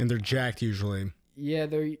 And they're jacked usually. Yeah,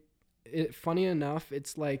 funny enough,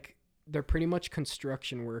 it's like they're pretty much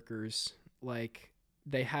construction workers. Like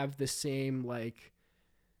they have the same like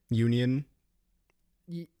union.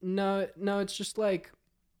 No, it's just like,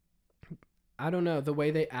 I don't know, the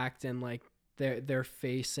way they act and like their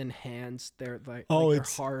face and hands, they're like, they're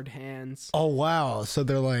hard hands. Oh wow. So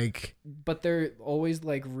they're like, but they're always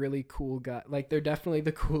like really cool guys. Like they're definitely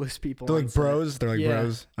the coolest people. They're like bros. They're like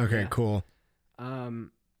bros. Okay, cool.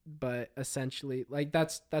 But essentially like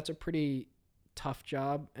that's a pretty tough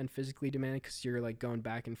job and physically demanding because you're like going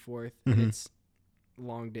back and forth and it's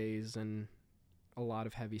long days and a lot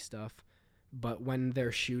of heavy stuff. But when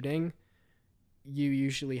they're shooting, you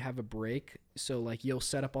usually have a break. So like you'll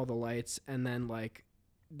set up all the lights and then like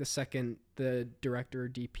the second the director or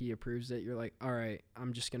DP approves it, you're like, all right,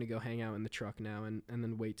 I'm just going to go hang out in the truck now and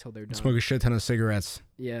then wait till they're done. Smoke a shit ton of cigarettes.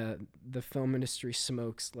 Yeah. The film industry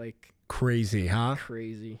smokes like crazy, huh?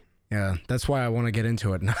 Crazy. Yeah. That's why I want to get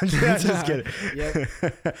into it. No, just kidding.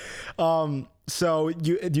 Yep. So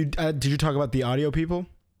did you talk about the audio people?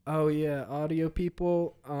 Oh yeah, audio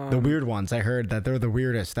people. The weird ones. I heard that they're the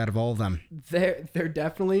weirdest out of all of them. They're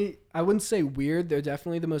definitely, I wouldn't say weird. They're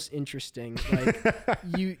definitely the most interesting. Like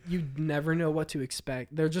you never know what to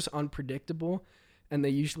expect. They're just unpredictable, and they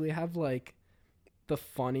usually have like the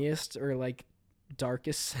funniest or like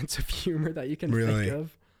darkest sense of humor that you can Really? think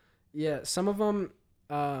of. Yeah, some of them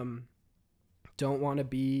don't want to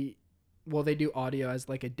be, well, they do audio as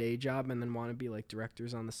like a day job and then want to be like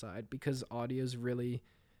directors on the side, because audio's really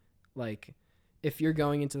like, if you're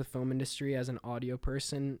going into the film industry as an audio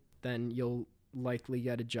person, then you'll likely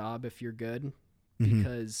get a job if you're good, Mhm.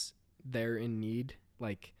 because they're in need.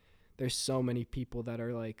 Like there's so many people that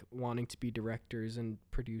are like wanting to be directors and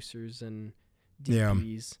producers and Yeah.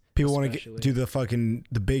 DPs. People want especially. to do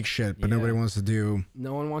the big shit, but Yeah. nobody wants to do.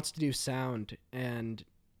 No one wants to do sound, and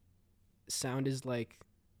sound is like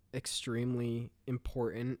extremely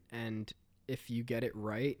important, and if you get it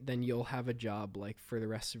right, then you'll have a job like for the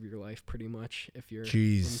rest of your life pretty much if you're in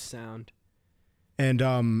Jeez. sound. And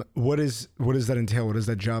what does that entail? What does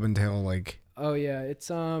that job entail? Like, Oh yeah, it's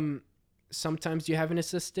sometimes you have an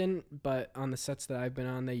assistant, but on the sets that I've been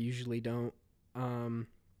on, they usually don't.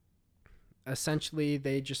 Essentially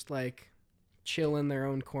they just like chill in their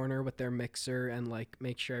own corner with their mixer and like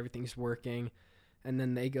make sure everything's working, and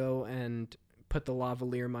then they go and put the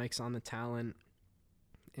lavalier mics on the talent,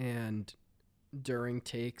 and during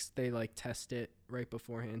takes they like test it right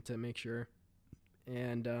beforehand to make sure.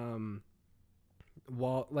 And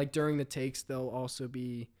while like during the takes they'll also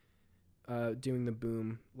be doing the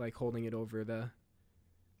boom, like holding it over the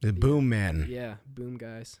boom man. yeah, boom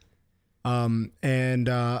guys. And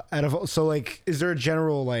out of, so like, is there a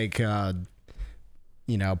general like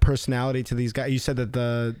personality to these guys? You said that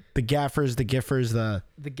the gaffers, the giffers, the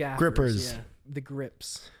gaffers, grippers. yeah, the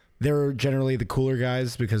grips. They're generally the cooler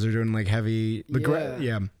guys because they're doing like heavy.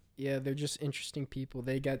 Yeah, they're just interesting people.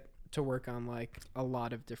 They get to work on like a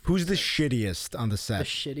lot of different. Who's the sets. shittiest on the The set?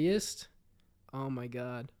 shittiest? Oh my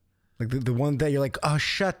god. Like the one that you're like, oh,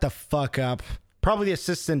 shut the fuck up. Probably the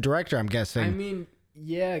assistant director, I'm guessing. I mean,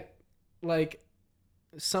 yeah, like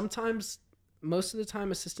sometimes, most of the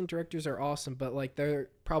time, assistant directors are awesome, but like they're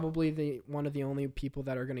probably one of the only people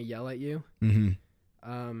that are gonna yell at you.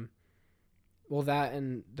 Mm-hmm. Well, that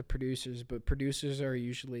and the producers, but producers are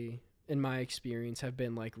usually, in my experience, have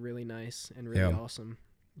been like really nice and really awesome.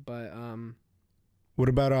 But what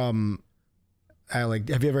about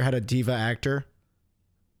have you ever had a diva actor?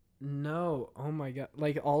 no, oh my god,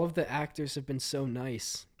 like all of the actors have been so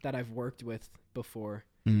nice that I've worked with before.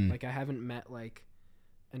 Like I haven't met like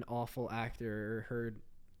an awful actor or heard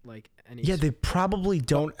like any. Yeah, they probably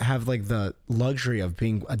don't have like the luxury of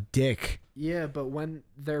being a dick. Yeah, but when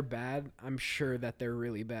they're bad, I'm sure that they're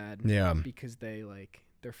really bad. Yeah. Because they're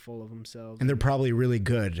full of themselves. And they're probably really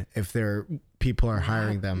good if their people are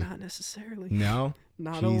hiring them. Not necessarily. No?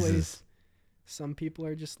 Not Jesus. always. Some people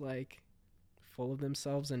are just like full of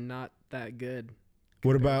themselves and not that good.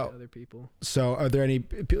 What compared to about other people? So are there any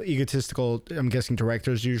egotistical, I'm guessing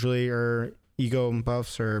directors usually, or ego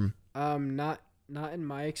buffs, or? Not in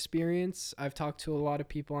my experience. I've talked to a lot of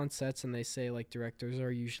people on sets and they say like directors are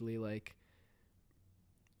usually like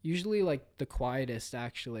the quietest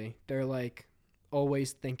actually. They're like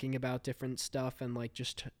always thinking about different stuff and like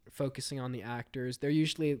just focusing on the actors. They're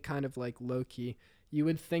usually kind of like low key. You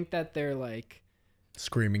would think that they're like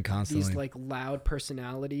Screaming constantly. these like loud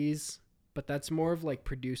personalities, but that's more of like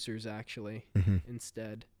producers actually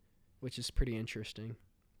instead, which is pretty interesting.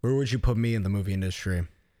 Where would you put me in the movie industry?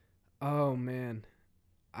 Oh man,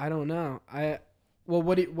 I don't know.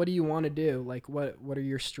 What do you want to do? Like what are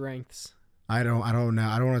your strengths? I don't know.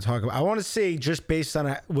 I don't want to talk about. I want to say just based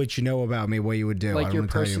on what you know about me, what you would do. Like I your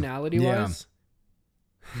don't wanna tell you. personality wise.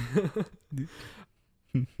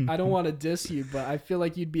 I don't want to diss you, but I feel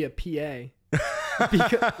like you'd be a PA.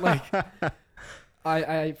 Because, like,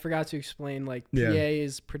 I forgot to explain. Like, PA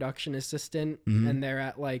is production assistant, and they're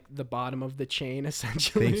at like the bottom of the chain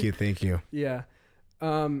essentially. Thank you. Yeah.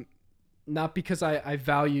 Not because I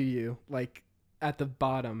value you like at the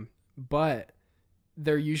bottom, but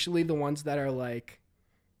they're usually the ones that are like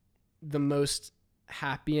the most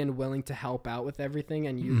happy and willing to help out with everything,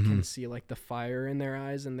 and you can see like the fire in their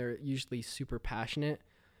eyes, and they're usually super passionate,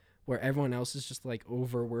 where everyone else is just like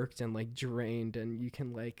overworked and like drained, and you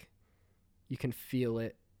can feel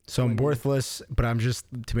it. So I'm worthless, but I'm just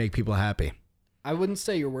to make people happy. I wouldn't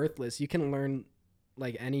say you're worthless. You can learn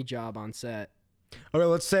like any job on set. Okay,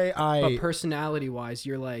 let's say But personality wise,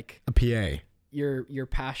 you're like a PA. You're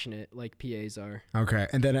passionate like PAs are. Okay,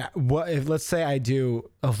 and then what if, let's say I do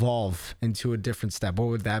evolve into a different step? What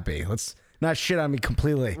would that be? Let's not shit on me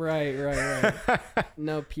completely. Right.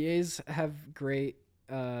 No, PAs have great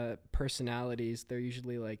personalities, they're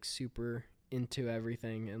usually like super into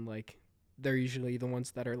everything, and like they're usually the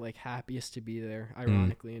ones that are like happiest to be there,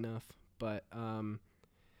 ironically enough. But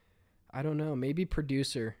I don't know, maybe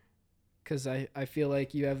producer, because I feel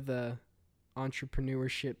like you have the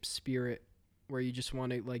entrepreneurship spirit where you just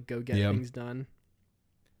want to like go get things done.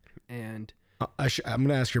 And I'm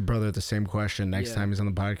gonna ask your brother the same question next time he's on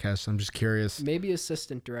the podcast. I'm just curious. Maybe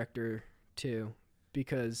assistant director too,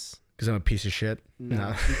 because I'm a piece of shit.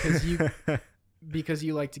 No. because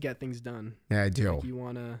you like to get things done. Yeah, I do. Like you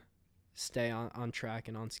want to stay on track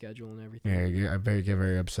and on schedule and everything. Yeah, I get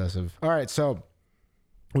very obsessive. All right, so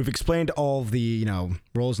we've explained all of the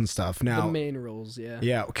roles and stuff. Now the main roles, yeah.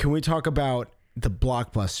 Yeah, can we talk about the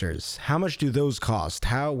blockbusters? How much do those cost?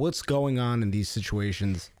 What's going on in these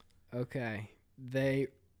situations? Okay, they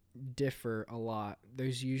differ a lot.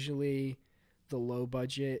 There's usually the low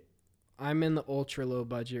budget. I'm in the ultra low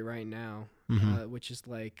budget right now, which is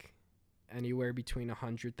like anywhere between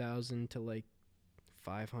 100,000 to like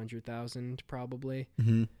 500,000 probably.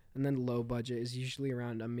 And then low budget is usually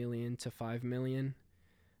around $1 million to $5 million.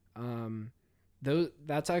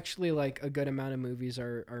 That's actually like a good amount of movies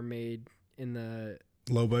are made in the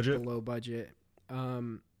low budget.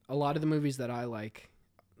 A lot of the movies that I like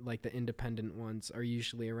the independent ones, are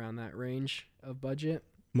usually around that range of budget.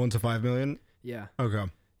 1 to 5 million. Yeah. Okay.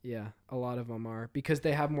 Yeah, a lot of them are, because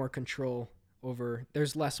they have more control over.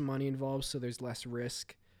 There's less money involved, so there's less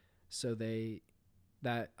risk. So they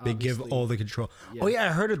give all the control. Yeah. Oh yeah, I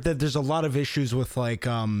heard that there's a lot of issues with like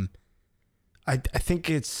I think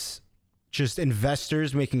it's just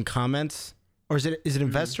investors making comments, or is it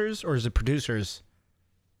investors or is it producers?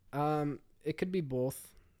 It could be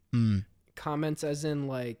both. Comments as in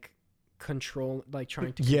like control, like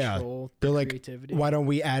trying to control the creativity. Like, why don't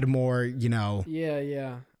we add more?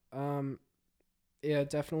 Yeah. It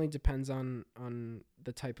definitely depends on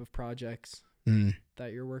the type of projects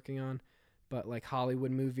that you're working on. But like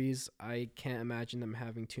Hollywood movies, I can't imagine them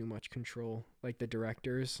having too much control. Like the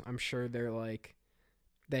directors, I'm sure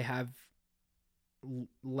they have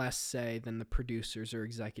less say than the producers or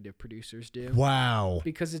executive producers do. Wow.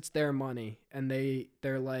 Because it's their money, and they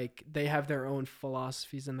have their own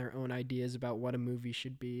philosophies and their own ideas about what a movie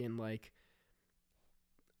should be. And like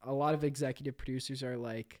a lot of executive producers are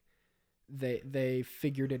like, they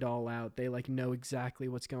figured it all out. They like know exactly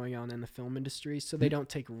what's going on in the film industry, so they don't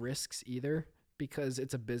take risks either, because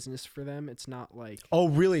it's a business for them. It's not like, oh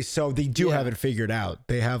really? So they do have it figured out.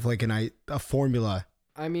 They have like a formula.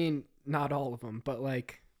 I mean, not all of them, but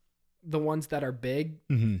like the ones that are big.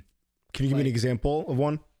 Can you give me an example of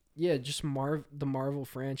one? Yeah, just the Marvel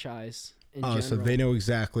franchise in general. So they know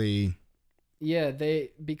exactly. Yeah,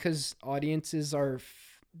 because audiences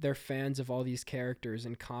they're fans of all these characters,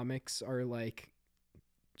 and comics are like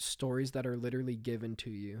stories that are literally given to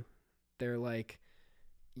you. They're like,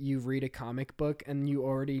 you read a comic book and you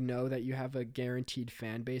already know that you have a guaranteed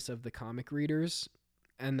fan base of the comic readers,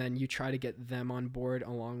 and then you try to get them on board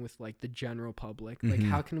along with like the general public. Like,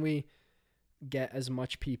 how can we get as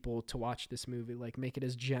much people to watch this movie? Like, make it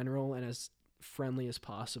as general and as friendly as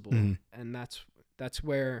possible. And that's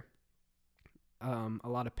where a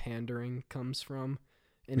lot of pandering comes from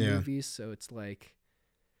in movies. So it's like,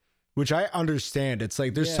 which I understand. It's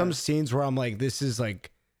like there's some scenes where I'm like, this is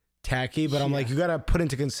like tacky, but I'm like, you gotta put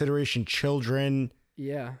into consideration children,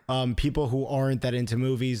 people who aren't that into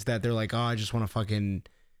movies, that they're like, oh, I just want to fucking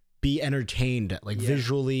be entertained, like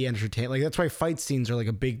visually entertained. Like that's why fight scenes are like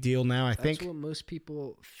a big deal now. I think that's what most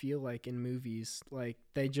people feel like in movies. Like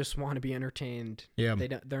they just want to be entertained. Yeah,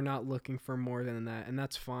 they're not looking for more than that, and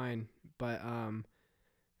that's fine. But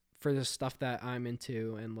for the stuff that I'm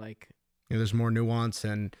into, and like, there's more nuance.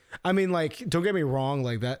 And I mean, like, don't get me wrong,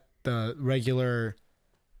 like that the regular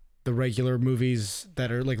movies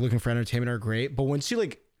that are like looking for entertainment are great, but once you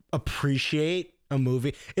like appreciate a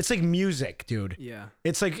movie, it's like music, dude. Yeah,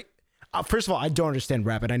 it's like, first of all, I don't understand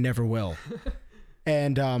rap, and I never will.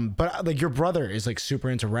 And but like your brother is like super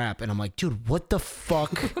into rap, and I'm like, dude, what the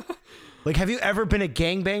fuck? Like, have you ever been a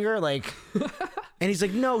gangbanger? Like, and he's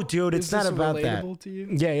like, no, dude, it's not about that. To you?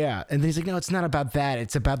 Yeah. And then he's like, no, it's not about that.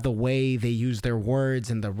 It's about the way they use their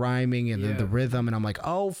words and the rhyming and the rhythm. And I'm like,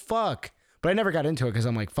 oh fuck. But I never got into it because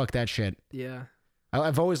I'm like, fuck that shit. Yeah.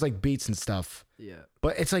 I've always liked beats and stuff. Yeah.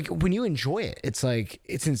 But it's like when you enjoy it, it's like,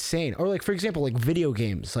 it's insane. Or like, for example, like video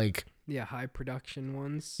games, like. Yeah, high production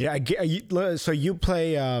ones. Yeah, so you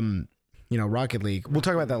play, Rocket League. We'll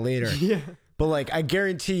talk about that later. Yeah. But like, I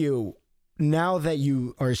guarantee you, now that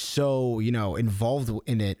you are so, involved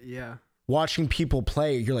in it, watching people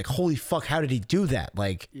play, you're like, holy fuck, how did he do that?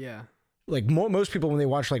 Like, like most people, when they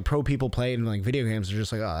watch like pro people play in like video games, they're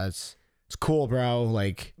just like, oh, it's It's cool, bro.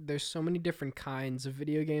 Like, there's so many different kinds of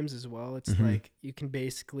video games as well. It's Mhm. like you can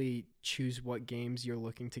basically choose what games you're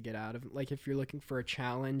looking to get out of. Like if you're looking for a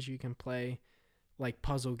challenge, you can play like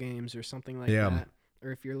puzzle games or something like Yeah. that.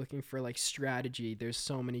 Or if you're looking for like strategy, there's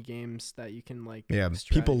so many games that you can like yeah,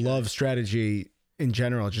 people love strategize. strategy in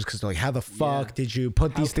general just because they're like, how the fuck Yeah. did you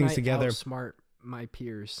put How these can things I together? outsmart my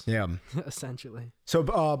peers, Yeah. essentially. So,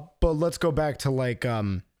 but let's go back to like,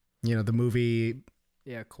 the movie.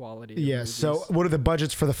 Yeah, quality. of Yeah. So, movies. what are the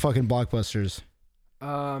budgets for the fucking blockbusters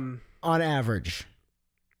on average?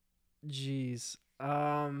 Geez.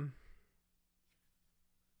 I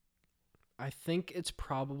think it's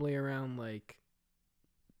probably around like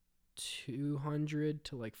 200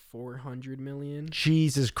 to like 400 million.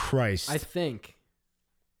 Jesus Christ. I think.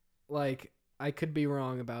 Like I could be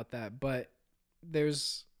wrong about that, but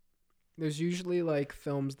there's usually like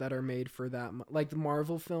films that are made for that like the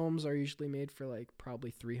Marvel films are usually made for like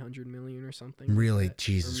probably 300 million or something. like Really? that,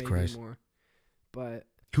 Jesus or maybe Christ. more. But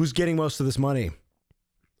Who's getting most of this money?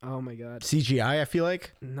 oh my god. CGI, I feel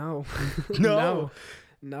like. No. No. No.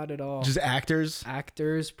 Not at all. Just actors.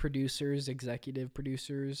 Actors, producers, executive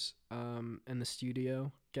producers, and the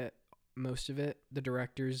studio get most of it. The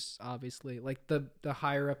directors, obviously, like the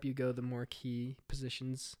higher up you go, the more key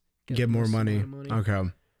positions Get the more most money. amount of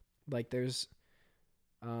Okay. Like there's,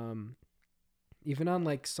 even on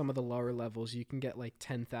like some of the lower levels, you can get like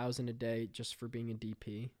 10,000 a day just for being a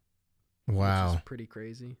DP. Which Wow. is pretty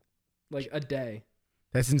crazy. Like a day.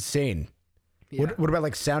 That's insane. Yeah. What about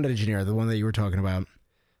like sound engineer, the one that you were talking about?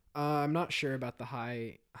 I'm not sure about the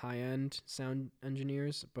high end sound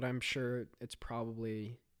engineers, but I'm sure it's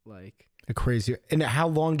probably like A crazy. And how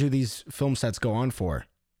long do these film sets go on for?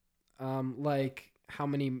 like how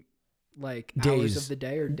many like Days. hours of the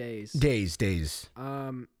day or days? Days.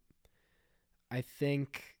 I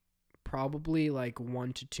think probably like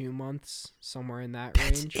 1 to 2 months, somewhere in that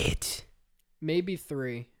That's range. it. Maybe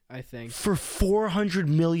 3, I think. For $400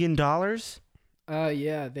 million?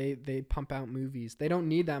 Yeah, they pump out movies. They don't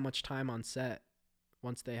need that much time on set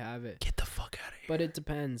once they have it. Get the fuck out of here. But it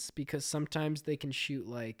depends because sometimes they can shoot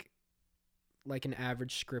like an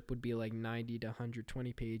average script would be like 90 to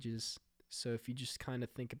 120 pages. So if you just kind of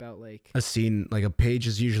think about like A scene, like a page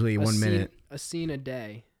is usually 1 minute. a scene a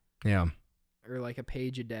day Yeah. or like a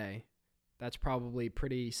page a day, that's probably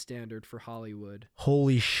pretty standard for Hollywood.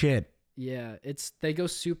 Holy shit. Yeah, they go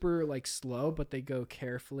super like slow, but they go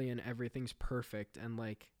carefully and everything's perfect. And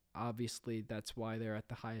like obviously that's why they're at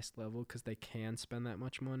the highest level because they can spend that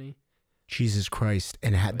much money. Jesus Christ.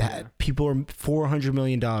 And But that yeah. people are $400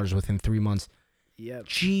 million within 3 months. Yep.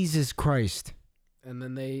 Jesus Christ. And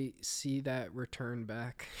then they see that return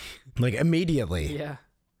back. Like immediately. Yeah.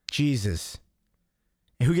 Jesus.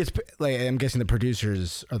 And who gets, like, I'm guessing the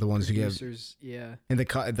producers are the ones who get, Producers, yeah. and the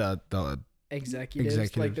Executives.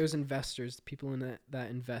 Executives. Like there's investors, people in that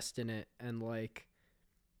invest in it, and like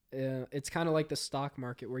it's kind of like the stock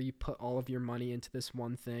market where you put all of your money into this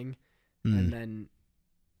one thing, and then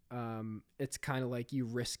it's kind of like you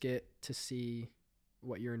risk it to see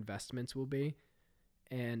what your investments will be.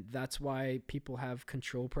 And that's why people have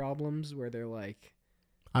control problems where they're like,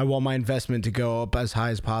 I want my investment to go up as high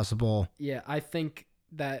as possible. yeah, I think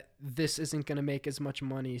that this isn't going to make as much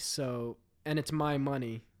money, so, and it's my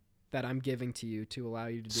money that I'm giving to you to allow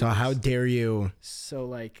you to do So this. how dare you? So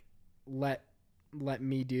like let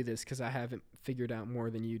me do this because I haven't figured out more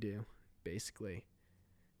than you do, basically.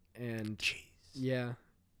 And Jeez. yeah,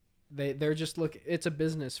 they're just it's a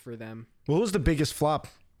business for them. What was the biggest flop?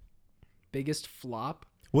 Biggest flop?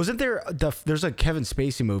 Wasn't there there's a Kevin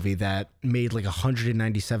Spacey movie that made like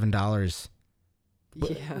 $197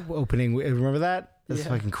 Yeah. opening? Remember that? That's Yeah.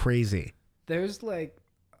 fucking crazy. There's like,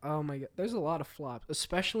 oh my god, there's a lot of flops,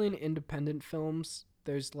 especially in independent films.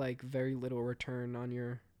 There's like very little return on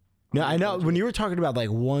your. No, on I your know budget. when you were talking about like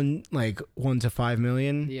 1 to 5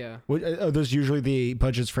 million. Yeah. What, are those usually the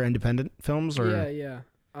budgets for independent films, or Yeah.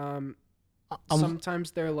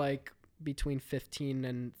 Sometimes they're like between 15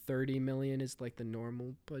 and 30 million is like the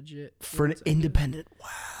normal budget for an ones, I think. independent? Wow.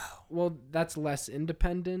 Well, that's less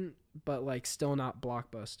independent, but like still not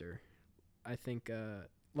blockbuster. I think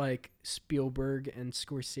like Spielberg and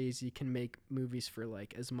Scorsese can make movies for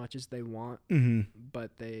like as much as they want, Mm-hmm.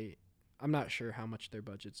 but I'm not sure how much their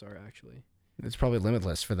budgets are actually. It's probably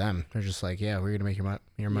limitless for them. They're just like, yeah, we're gonna make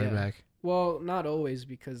your money Yeah. back. Well, not always,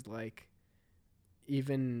 because like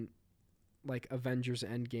even like Avengers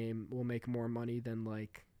Endgame will make more money than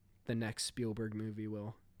like the next Spielberg movie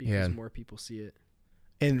will, because Yeah. more people see it.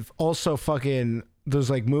 And also fucking those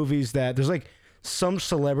like movies that there's like some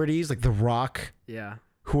celebrities like The Rock Yeah.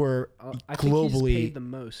 who are I think he's globally paid the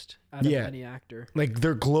most out of any actor. like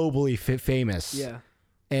they're globally famous. Yeah.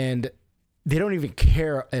 And they don't even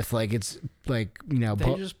care if like it's like, you know,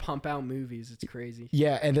 They just pump out movies. It's crazy.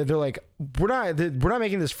 yeah, and then they're like, we're not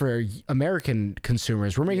making this for American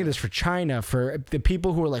consumers. We're making this for China, for the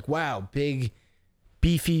people who are like, wow, big,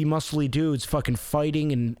 beefy, muscly dudes, fucking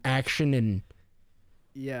fighting and action and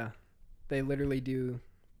Yeah, they literally do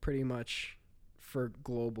pretty much for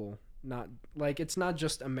global. Not like it's not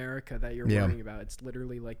just America that you're worrying about. It's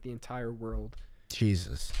literally like the entire world.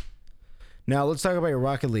 Jesus. Now let's talk about your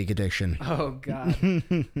Rocket League addiction. Oh God.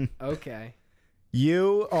 Okay.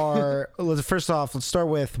 You are. First off, let's start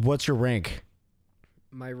with what's your rank?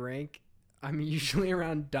 My rank, I'm usually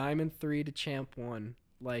around Diamond 3 to Champ 1.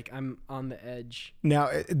 Like I'm on the edge. Now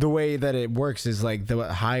the way that it works is like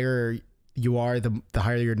the higher you are, the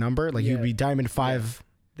higher your number. Like you'd be Diamond 5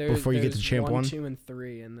 before you get to Champ 1. 2 and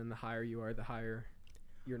 3, and then the higher you are, the higher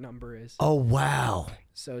your number is. Oh wow!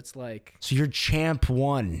 So it's like. So you're Champ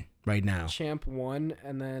 1 right now. Champ 1,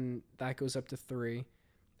 and then that goes up to 3,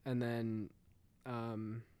 and then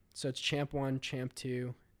so it's Champ 1, Champ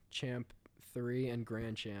 2, Champ 3, and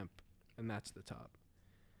Grand Champ, and that's the top.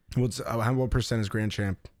 What percent is Grand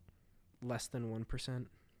Champ? Less than 1%.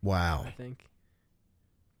 Wow. I think.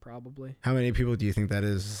 Probably. How many people do you think that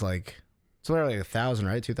is? It's like it's only like 1,000,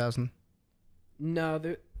 right? 2,000. No,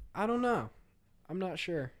 I don't know. I'm not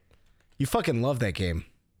sure. You fucking love that game.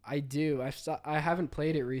 I do. I haven't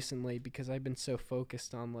played it recently because I've been so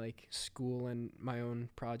focused on like school and my own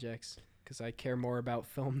projects because I care more about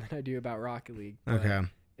film than I do about Rocket League. But okay.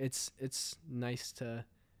 It's nice to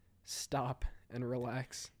stop and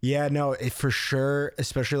relax. Yeah, no, for sure,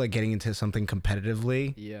 especially like getting into something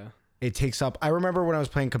competitively. Yeah. It takes up. I remember when I was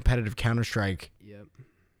playing competitive Counter-Strike. Yep.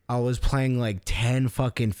 I was playing like 10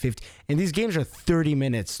 fucking 50, and these games are 30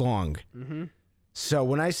 minutes long. Mm-hmm. So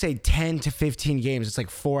when I say 10 to 15 games, it's like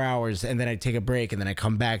 4 hours, and then I take a break, and then I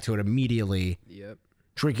come back to it immediately. Yep.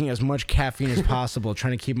 Drinking as much caffeine as possible,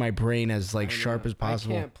 trying to keep my brain as like sharp as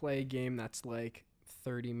possible. I can't play a game that's like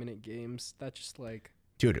 30-minute games. That's just like.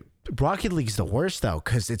 Dude, Rocket League's the worst though,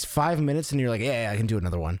 because it's 5 minutes, and you're like, yeah, I can do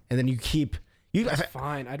another one, and then you keep. That's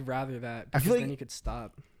fine. I'd rather that because then you could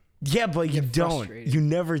stop. Yeah, but you don't. Frustrated. You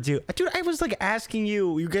never do. Dude, I was like asking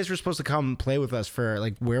you. You guys were supposed to come play with us for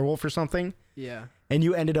like Werewolf or something. Yeah. And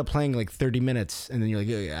you ended up playing like 30 minutes, and then you're like,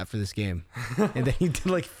 yeah, after this game. And then you did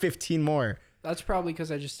like 15 more. That's probably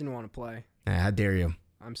because I just didn't want to play. How dare you?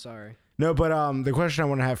 I'm sorry. No, but the question I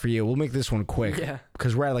want to have for you, we'll make this one quick. Yeah.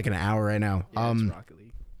 Because we're at like an hour right now. Yeah, it's Rocket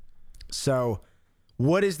League. So,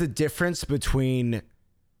 what is the difference between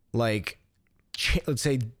like, let's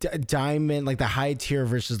say diamond, like the high tier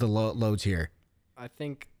versus the low tier? I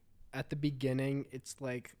think at the beginning, it's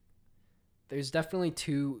like there's definitely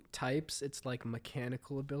two types. It's like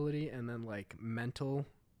mechanical ability and then like mental,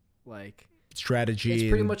 like strategy. It's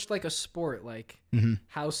pretty much like a sport. Like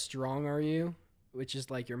how strong are you, which is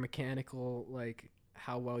like your mechanical, like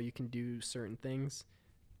how well you can do certain things,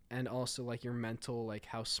 and also like your mental, like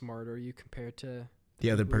how smart are you compared to the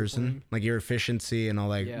other person, like your efficiency and all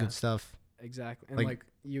that good stuff. Exactly. And like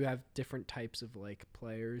you have different types of like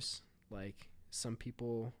players. Like some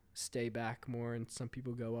people stay back more and some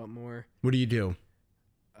people go up more. What do you do?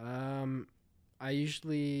 I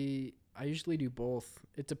usually do both.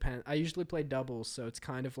 It depends. I usually play doubles, so it's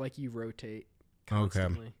kind of like you rotate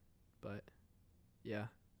constantly. Okay. But yeah.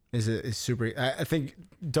 It's super. I think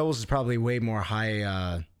doubles is probably way more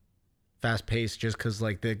high fast paced just cuz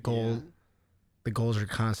like the goals are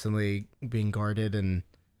constantly being guarded and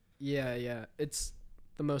yeah, it's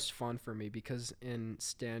the most fun for me because in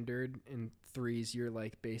standard in threes you're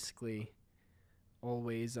like basically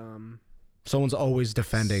always someone's always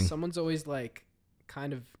defending. Someone's always like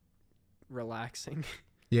kind of relaxing.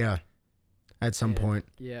 Yeah. At some point.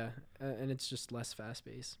 Yeah, and it's just less fast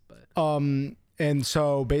paced, but and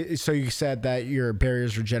so you said that your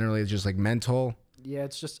barriers are generally just like mental. Yeah,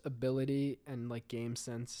 it's just ability and like game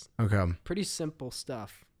sense. Okay. Pretty simple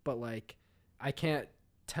stuff, but like I can't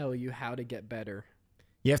tell you how to get better.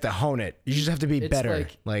 You have to hone it. You just have to be better.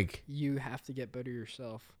 Like you have to get better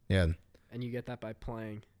yourself. Yeah. And you get that by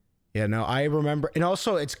playing. Yeah, no, I remember. And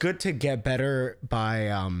also it's good to get better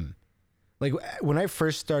by like when I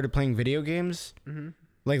first started playing video games,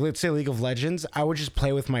 like let's say League of Legends, I would just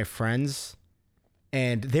play with my friends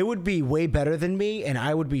and they would be way better than me and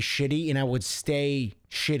I would be shitty and I would stay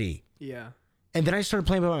shitty. Yeah. And then I started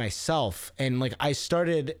playing by myself and like I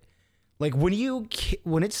started like when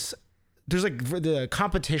it's there's like the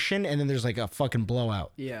competition and then there's like a fucking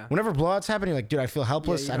blowout. Yeah. Whenever blowouts happen, you're like, dude, I feel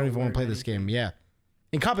helpless. I don't even want to play this game. Yeah.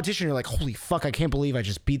 In competition, you're like, holy fuck, I can't believe I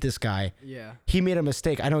just beat this guy. Yeah. He made a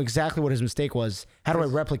mistake. I know exactly what his mistake was. How do I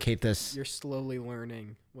replicate this? You're slowly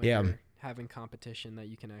learning when Yeah. you're having competition that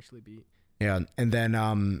you can actually beat. Yeah, and then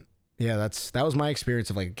yeah, that was my experience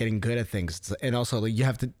of like getting good at things. And also, like, you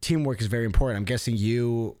have to teamwork is very important. I'm guessing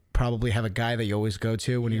you probably have a guy that you always go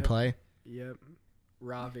to when you play. Yep.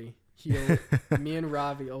 Ravi. Me and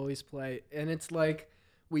Ravi always play, and it's like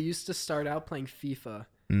we used to start out playing FIFA,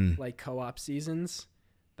 like co-op seasons.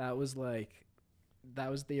 That was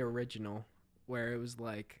the original, where it was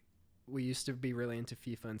like we used to be really into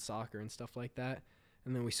FIFA and soccer and stuff like that,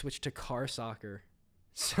 and then we switched to car soccer.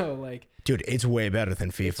 So like, dude, it's way better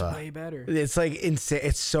than FIFA. It's way better. It's like insane.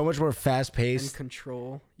 It's so much more fast paced. And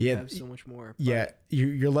control. Yeah, you have so much more. Yeah,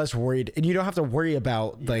 you're less worried, and you don't have to worry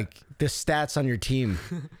about like the stats on your team.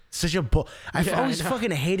 Such a I've always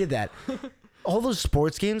fucking hated that. All those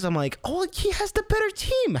sports games, I'm like, oh, he has the better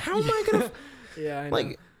team. How am I gonna? Yeah, I know.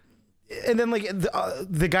 Like, and then like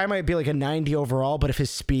the guy might be like a 90 overall, but if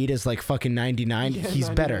his speed is like fucking 99, he's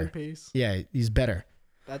 99 better. pace. Yeah, he's better.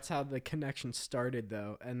 That's how the connection started,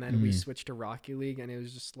 though. And then we switched to Rocket League, and it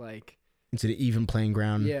was just like... It's an even playing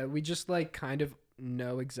ground. Yeah, we just like kind of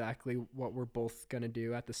know exactly what we're both going to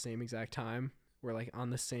do at the same exact time. We're like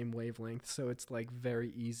on the same wavelength, so it's like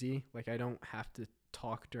very easy. Like I don't have to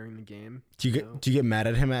talk during the game. Do you get mad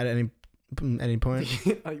at him at any point?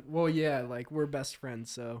 Well, yeah, like we're best friends,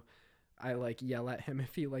 so I like yell at him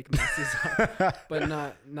if he like messes up. But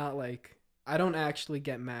not like... I don't actually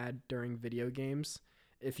get mad during video games.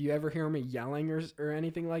 If you ever hear me yelling or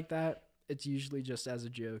anything like that, it's usually just as a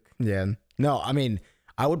joke. Yeah. No, I mean,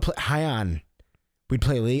 I would play Hyon. We'd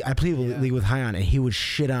play League. I played League with Hyon, and he would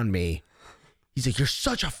shit on me. He's like, "You're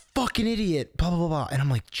such a fucking idiot." Blah blah blah blah. And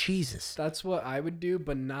I'm like, Jesus. That's what I would do,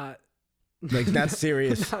 but not not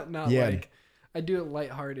serious. not like I do it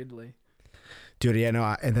lightheartedly. Dude, yeah,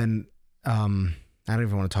 no. And then I don't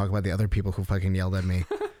even want to talk about the other people who fucking yelled at me.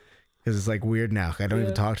 Because it's like weird now. I don't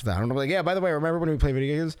even talk to them. I'm like, yeah, by the way, remember when we play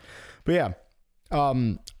video games? But yeah.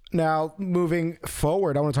 Now moving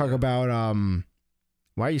forward, I want to talk about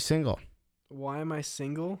why are you single? Why am I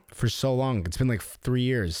single? For so long. It's been like 3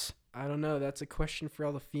 years. I don't know. That's a question for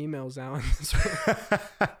all the females out in this world.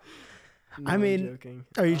 No, I mean, joking.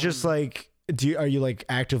 Are you just like are you like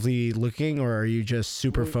actively looking, or are you just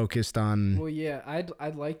super focused on? Well, yeah,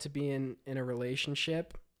 I'd like to be in a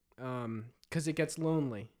relationship, because it gets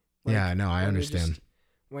lonely. Like, yeah, no, I understand.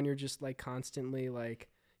 When you're just like constantly like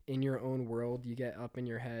in your own world, you get up in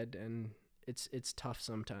your head, and it's tough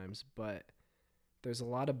sometimes. But there's a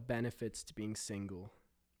lot of benefits to being single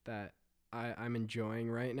that I'm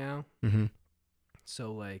enjoying right now. Mm-hmm.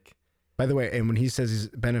 So like, by the way, and when he says his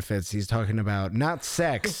benefits, he's talking about not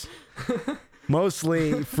sex,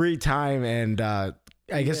 mostly free time, and I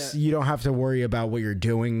guess you don't have to worry about what you're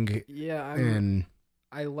doing. Yeah,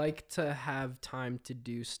 I like to have time to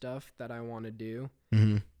do stuff that I want to do.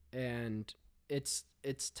 Mm-hmm. And it's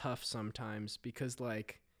tough sometimes because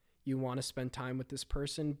like you want to spend time with this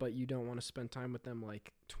person, but you don't want to spend time with them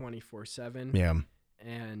like 24/7. Yeah.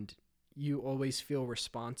 And you always feel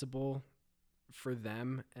responsible for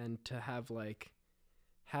them, and to have like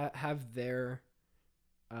have their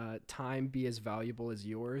time be as valuable as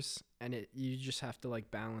yours, and you just have to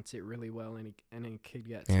like balance it really well, and it could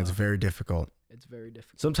get tough. It's very difficult. It's very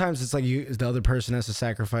difficult. Sometimes it's like the other person has to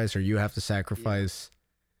sacrifice, or you have to sacrifice.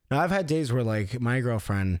 Yeah. Now I've had days where like my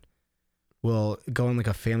girlfriend will go on like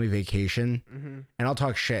a family vacation, and I'll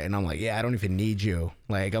talk shit, and I'm like, yeah, I don't even need you.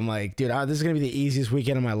 Like I'm like, dude, this is gonna be the easiest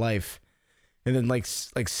weekend of my life. And then like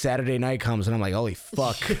Saturday night comes, and I'm like, holy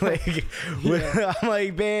fuck! Like, I'm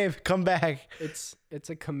like, babe, come back. It's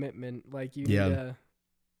a commitment. Like you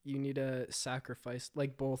need to sacrifice.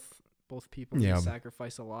 Like both people need to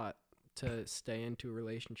sacrifice a lot to stay into a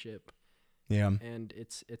relationship. Yeah. And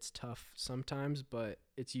it's tough sometimes, but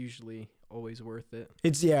it's usually always worth it.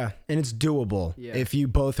 And it's doable. Yeah. If you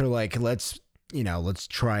both are like, let's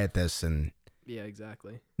try at this, and yeah,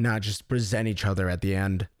 exactly. Not just present each other at the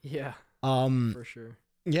end. Yeah. For sure.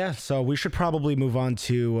 Yeah, so we should probably move on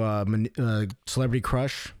to Celebrity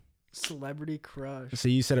Crush. Celebrity Crush. So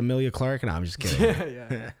you said Emilia Clarke? No, I'm just kidding.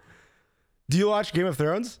 yeah. Do you watch Game of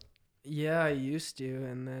Thrones? Yeah, I used to,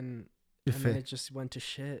 and then it just went to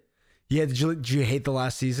shit. Yeah, did you hate the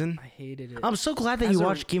last season? I hated it. I'm so glad that you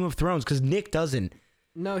watched Game of Thrones, because Nick doesn't.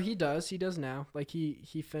 No, he does. He does now. Like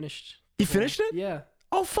he finished. He finished it? Yeah.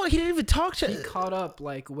 Oh fuck! He didn't even talk to. He caught up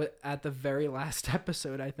like at the very last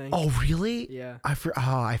episode, I think. Oh really? Yeah. I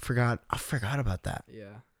forgot. I forgot about that.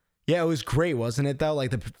 Yeah. Yeah, it was great, wasn't it? Though,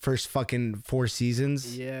 like the first fucking 4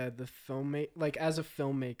 seasons. Yeah, like as a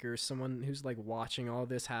filmmaker, someone who's like watching all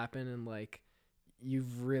this happen, and like you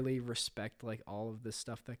really respect like all of the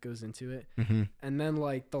stuff that goes into it. Mm-hmm. And then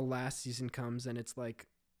like the last season comes and it's like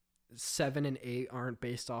 7 and 8 aren't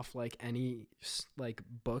based off like any like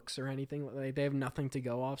books or anything. Like they have nothing to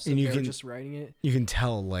go off, so they're just writing it. You can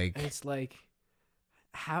tell like And it's like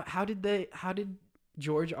how did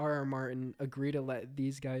George R.R. Martin agree to let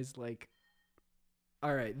these guys like,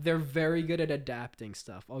 all right, they're very good at adapting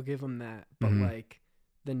stuff. I'll give them that. But like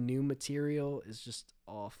the new material is just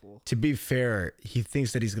awful. To be fair, he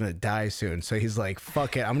thinks that he's going to die soon. So he's like,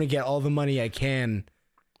 fuck it. I'm going to get all the money I can.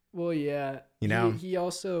 Well, yeah. You know? He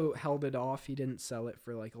also held it off. He didn't sell it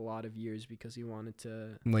for like a lot of years because he wanted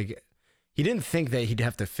to. Like, he didn't think that he'd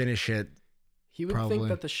have to finish it. He would think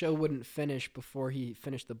that the show wouldn't finish before he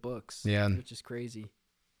finished the books. Yeah. Which is crazy.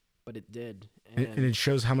 But it did. And it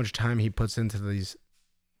shows how much time he puts into this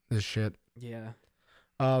shit. Yeah.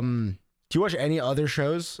 Do you watch any other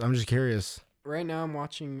shows? I'm just curious. Right now I'm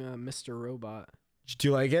watching Mr. Robot. Do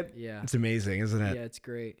you like it? Yeah. It's amazing, isn't it? Yeah, it's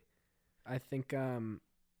great. I think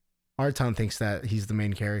Arton thinks that he's the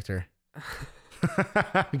main character.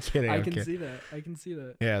 I'm kidding. I can see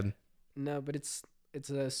that. Yeah. No, but it's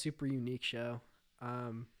a super unique show.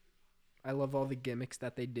 I love all the gimmicks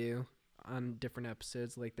that they do on different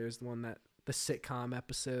episodes. Like there's the sitcom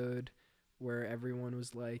episode where everyone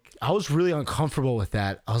was like, I was really uncomfortable with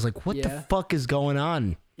that. I was like, what the fuck is going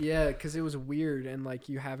on? Yeah, because it was weird and like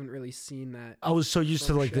you haven't really seen that. I was so used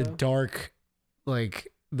to like the dark,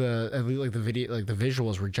 like the video, like the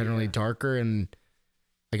visuals were generally darker and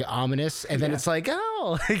like ominous, and then it's like,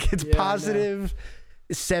 oh, like it's positive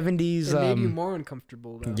 70s. It made you more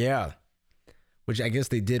uncomfortable though. Yeah, which I guess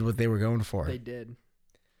they did what they were going for. They did.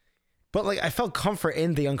 But like I felt comfort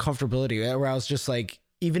in the uncomfortability, where I was just like,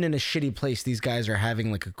 even in a shitty place, these guys are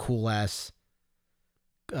having like a cool ass.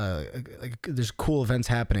 Like there's cool events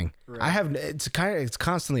happening. Right. It's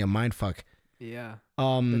constantly a mind fuck. Yeah.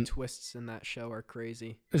 The twists in that show are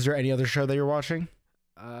crazy. Is there any other show that you're watching?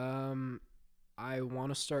 I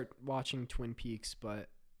want to start watching Twin Peaks, but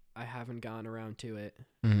I haven't gotten around to it.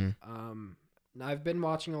 Mm-hmm. I've been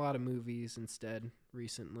watching a lot of movies instead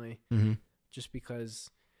recently, just because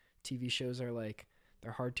TV shows are like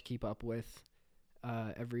they're hard to keep up with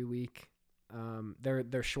every week.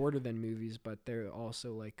 They're shorter than movies, but they're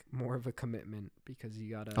also like more of a commitment because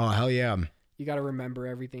you gotta. Oh hell yeah! You gotta remember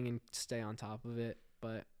everything and stay on top of it.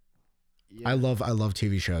 But yeah. I love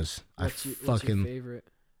TV shows. What's your favorite?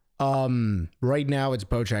 Right now it's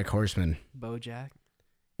BoJack Horseman. BoJack.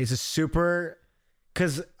 It's a super,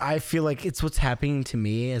 because I feel like it's what's happening to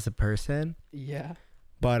me as a person. Yeah.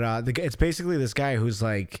 But it's basically this guy who's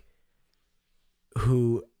like,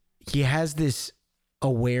 he has this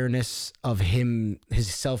awareness of his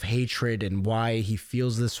self-hatred and why he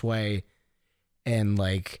feels this way, and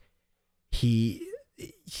like he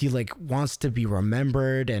like wants to be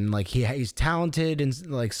remembered, and like he's talented in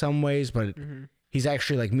like some ways, but he's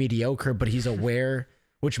actually like mediocre, but he's aware,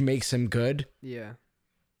 which makes him good. Yeah.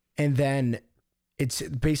 And then it's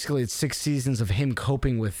 6 seasons of him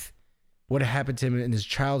coping with what happened to him in his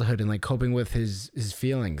childhood and like coping with his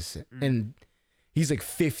feelings. And he's like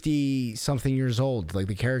 50 something years old, like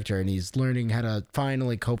the character, and he's learning how to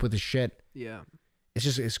finally cope with his shit. Yeah.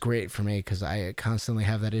 It's great for me because I constantly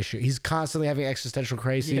have that issue. He's constantly having existential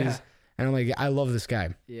crises. Yeah. And I'm like, I love this guy.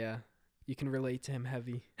 Yeah. You can relate to him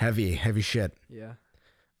heavy shit. Yeah.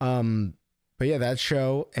 But yeah, that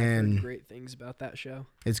show, and great things about that show.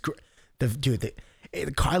 It's great.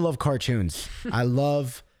 I love cartoons. I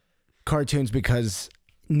love cartoons because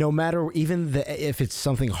no matter if it's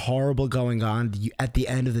something horrible going on, at the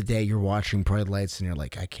end of the day, you're watching bright lights and you're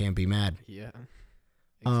like, I can't be mad. Yeah.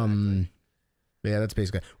 Exactly. Yeah, that's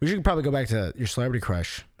basically. We should probably go back to your celebrity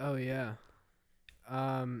crush. Oh yeah.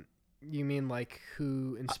 You mean like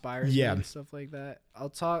who inspires me and stuff like that? I'll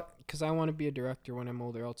talk because I want to be a director when I'm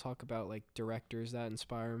older. I'll talk about like directors that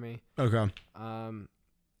inspire me. Okay.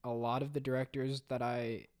 A lot of the directors that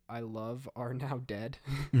I love are now dead.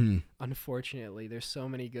 Unfortunately, there's so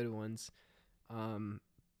many good ones.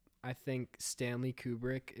 I think Stanley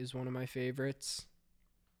Kubrick is one of my favorites.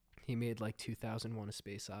 He made like 2001: A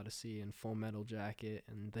Space Odyssey and Full Metal Jacket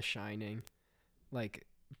and The Shining. Like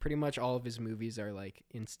pretty much all of his movies are like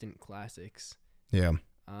instant classics. Yeah.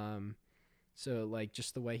 So like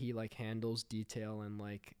just the way he like handles detail and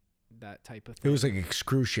like that type of thing. It was like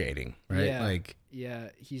excruciating, right? Yeah. Like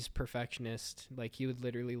he's perfectionist. Like he would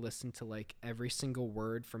literally listen to like every single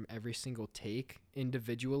word from every single take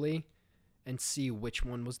individually and see which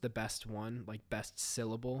one was the best one, like best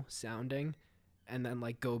syllable sounding, and then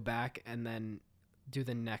like go back and then do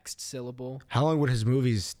the next syllable. How long would his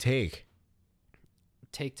movies take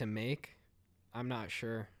to make? I'm not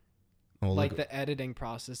sure. Oh, like the editing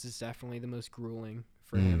process is definitely the most grueling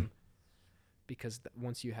for him, because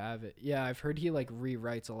once you have it, yeah, I've heard he like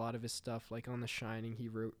rewrites a lot of his stuff. Like on The Shining, he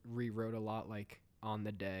rewrote a lot like on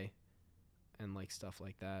the day, and like stuff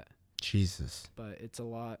like that. Jesus. But it's a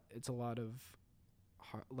lot of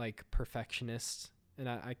like perfectionists, and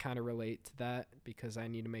I kind of relate to that because I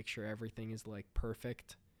need to make sure everything is like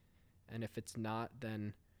perfect, and if it's not,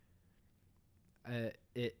 then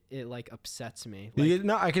it like upsets me. Like,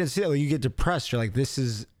 No, I can see that. Like, you get depressed. You're like, this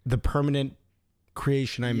is the permanent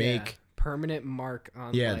creation I make. Permanent mark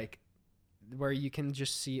on Yeah. like where you can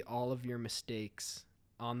just see all of your mistakes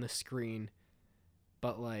on the screen,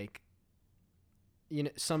 but like, you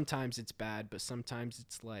know, sometimes it's bad, but sometimes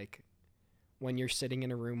it's like when you're sitting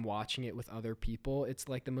in a room watching it with other people, it's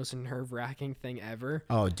like the most nerve-wracking thing ever.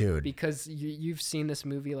 Oh, dude. Because you've seen this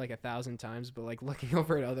movie like 1,000 times, but like looking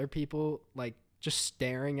over at other people, like just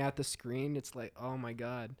staring at the screen, it's like, oh my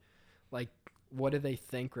God, like, what do they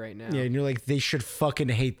think right now? Yeah, and you're like, they should fucking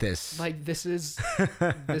hate this. Like, this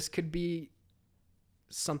could be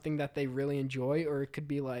something that they really enjoy, or it could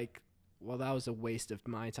be like, well, that was a waste of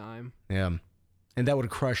my time. Yeah. And that would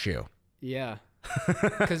crush you. Yeah.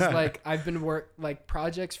 Because like I've been like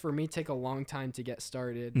projects for me take a long time to get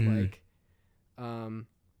started. Like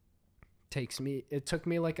it took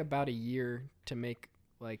me like about a year to make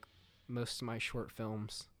like most of my short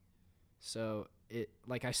films. So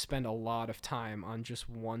like I spend a lot of time on just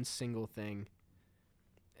one single thing,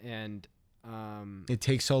 and it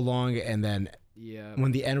takes so long, and then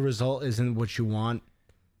when the end result isn't what you want,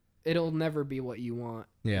 it'll never be what you want.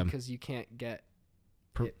 Yeah. Because you can't get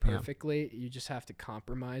it perfectly. You just have to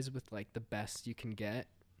compromise with like the best you can get,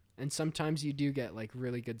 and sometimes you do get like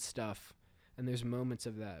really good stuff, and there's moments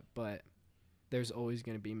of that, but there's always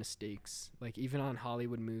going to be mistakes. Like even on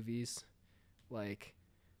Hollywood movies, like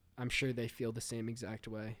I'm sure they feel the same exact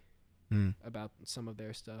way about some of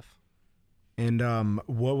their stuff. And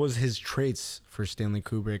what was his traits for Stanley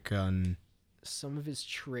Kubrick? Some of his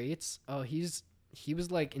traits? Oh, he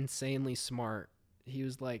was like insanely smart. He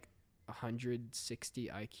was like 160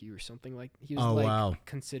 IQ or something. Like he was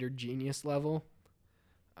considered genius level.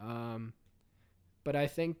 But I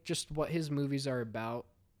think just what his movies are about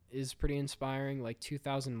is pretty inspiring. Like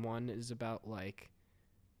 2001 is about like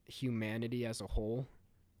humanity as a whole,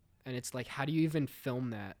 and it's like, how do you even film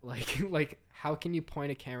that? Like how can you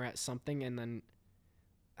point a camera at something and then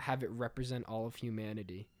have it represent all of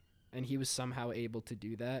humanity? And he was somehow able to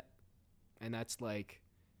do that, and that's like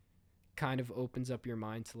kind of opens up your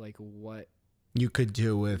mind to like what you could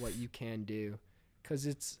do with what you can do,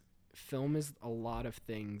 because film is a lot of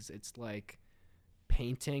things. It's like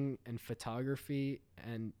painting and photography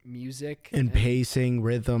and music and pacing,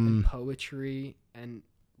 rhythm, and poetry, and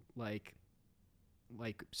like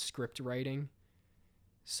script writing.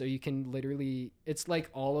 So you can literally, it's like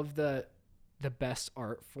all of the best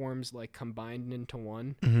art forms like combined into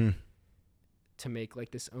one to make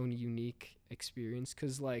like this own unique experience.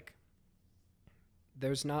 Because like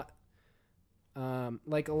there's not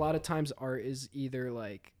like a lot of times art is either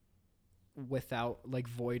like without like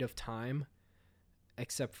void of time,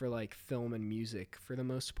 except for like film and music for the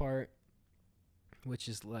most part, which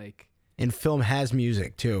is like, and film has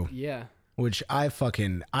music too. Yeah. Which I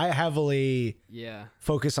heavily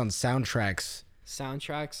focus on soundtracks.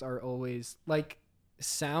 Soundtracks are always like,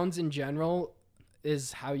 sounds in general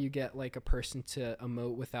is how you get like a person to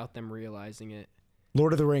emote without them realizing it.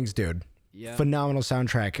 Lord of the Rings, dude. Yeah. Phenomenal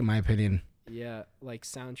soundtrack in my opinion. Yeah, like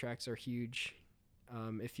soundtracks are huge.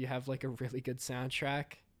 If you have like a really good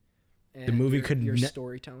soundtrack, and the movie your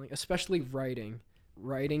storytelling, especially writing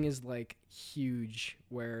is like huge,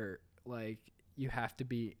 where like you have to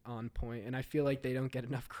be on point, and I feel like they don't get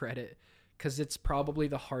enough credit because it's probably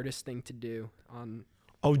the hardest thing to do on.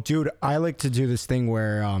 Oh, dude, I like to do this thing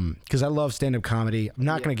where because I love stand-up comedy. I'm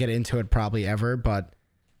not gonna get into it probably ever, but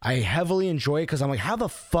I heavily enjoy it because I'm like, how the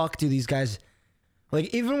fuck do these guys,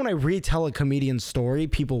 like, even when I retell a comedian's story,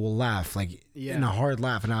 people will laugh, like in a hard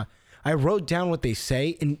laugh, and I wrote down what they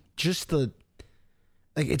say, and just like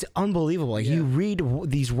it's unbelievable. Like you read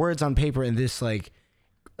these words on paper in this like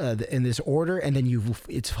in this order, and then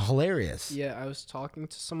it's hilarious. Yeah, I was talking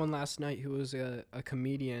to someone last night who was a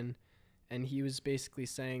comedian, and he was basically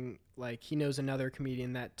saying like he knows another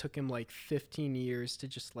comedian that took him like 15 years to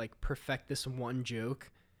just like perfect this one joke,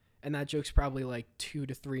 and that joke's probably like 2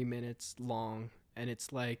 to 3 minutes long, and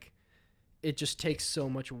it's like it just takes so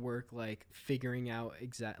much work, like figuring out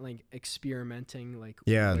like experimenting, like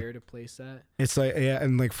where to place that. It's like,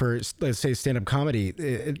 and like for, let's say, stand-up comedy,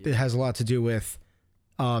 it has a lot to do with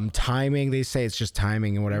timing. They say it's just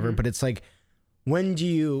timing and whatever, but it's like, when do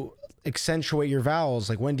you, accentuate your vowels?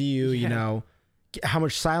 Like when do you know, how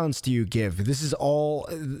much silence do you give? This is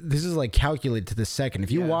like calculated to the second.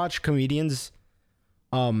 If you watch comedians,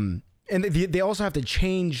 and they also have to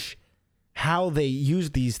change how they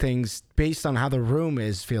use these things based on how the room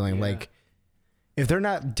is feeling. Like if they're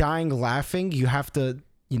not dying laughing, you have to,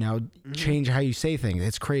 change how you say things.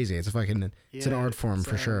 It's crazy. It's it's an art form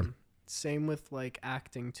for sure. Same with like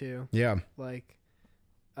acting too. Yeah. Like,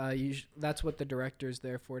 that's what the director's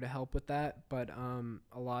there for, to help with that. But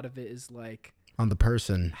a lot of it is like on the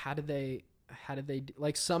person. How do they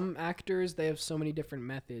like, some actors, they have so many different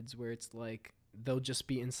methods where it's like they'll just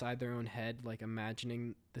be inside their own head, like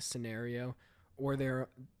imagining the scenario, or they're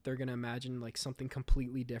gonna imagine like something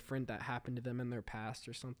completely different that happened to them in their past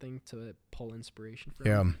or something to pull inspiration from.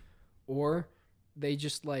 Yeah. Or they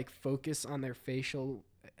just like focus on their facial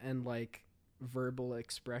and like verbal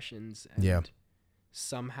expressions and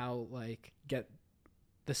somehow like get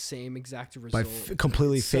the same exact result by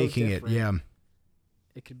completely faking it. Yeah.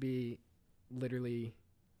 It could be literally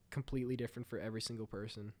completely different for every single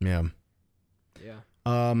person. Yeah. Yeah.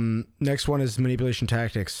 Next one is manipulation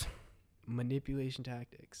tactics.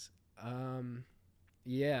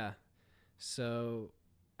 Yeah. So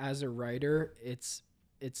as a writer, it's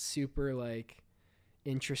super like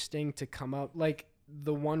interesting to come up, like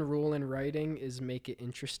the one rule in writing is make it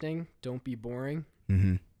interesting, don't be boring.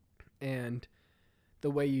 Mm-hmm. And the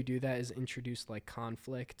way you do that is introduce like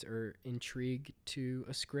conflict or intrigue to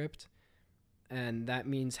a script, and that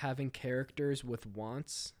means having characters with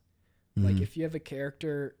wants. Mm-hmm. Like if you have a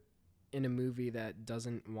character in a movie that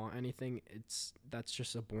doesn't want anything, that's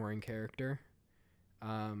just a boring character.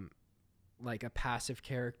 Like a passive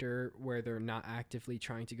character where they're not actively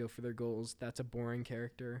trying to go for their goals, that's a boring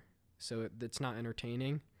character. So it's not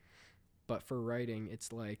entertaining. But for writing,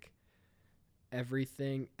 it's like every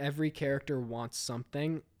character wants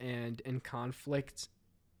something, and in conflict,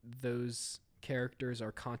 those characters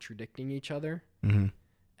are contradicting each other. Mm-hmm.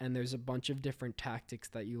 And there's a bunch of different tactics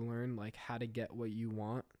that you learn, like how to get what you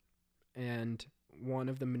want. And one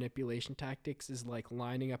of the manipulation tactics is like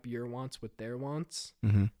lining up your wants with their wants,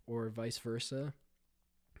 mm-hmm. or vice versa.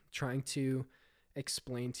 Trying to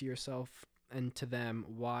explain to yourself and to them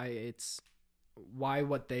why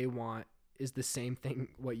what they want is the same thing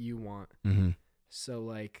what you want. Mm-hmm. So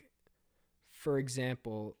like, for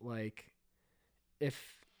example, like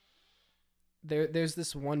if there's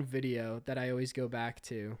this one video that I always go back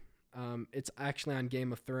to. It's actually on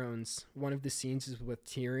Game of Thrones. One of the scenes is with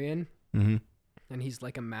Tyrion. Mm-hmm. And he's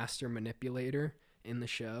like a master manipulator in the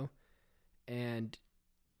show. And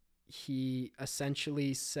he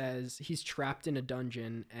essentially says he's trapped in a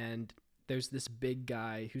dungeon, and there's this big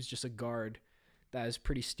guy who's just a guard that is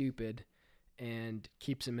pretty stupid and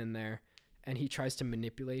keeps him in there. And he tries to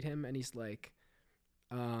manipulate him, and he's like,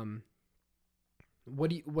 what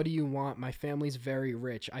do you want? My family's very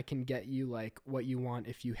rich. I can get you like what you want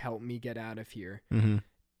if you help me get out of here. Mm-hmm.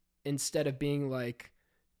 Instead of being like,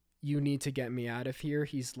 you need to get me out of here,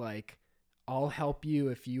 he's like, I'll help you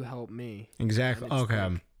if you help me. Exactly. Okay.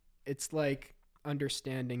 It's like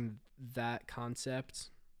understanding that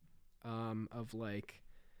concept of like,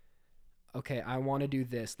 okay, I want to do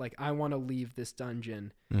this. Like, I want to leave this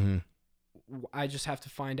dungeon. Mm-hmm. I just have to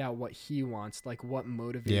find out what he wants, like what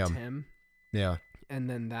motivates him. Yeah. And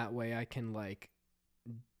then that way I can like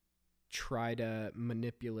try to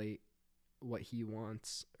manipulate what he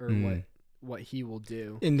wants, or what he will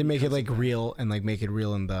do, and to make it like real, and like make it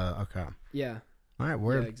real in the yeah. All right,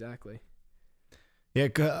 word. Yeah, exactly.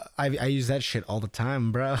 Yeah, I use that shit all the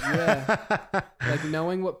time, bro. Yeah, like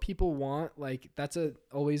knowing what people want, like that's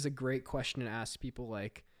always a great question to ask people.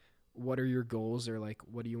 Like, what are your goals, or like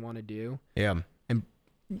what do you want to do? Yeah, and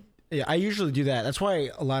yeah, I usually do that. That's why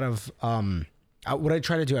a lot of what I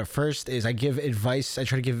try to do at first is I give advice. I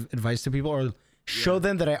try to give advice to people, or show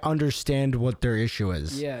them that I understand what their issue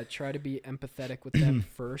is. Yeah, try to be empathetic with them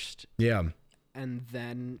first. Yeah. And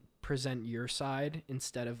then present your side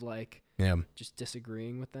instead of like just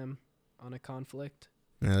disagreeing with them on a conflict.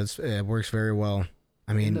 Yeah, it works very well.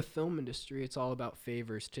 I mean, in the film industry, it's all about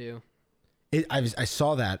favors too. I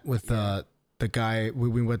saw that with the guy.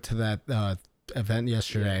 We went to that event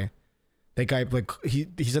yesterday. Yeah. That guy, like he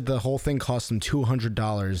said the whole thing cost him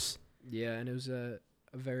 $200. Yeah, and it was a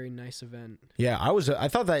very nice event. Yeah, I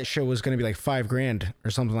thought that show was going to be like $5,000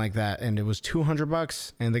 or something like that, and it was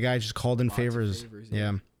 $200, and the guy just called in favors.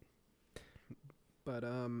 Yeah. But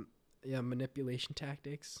yeah, manipulation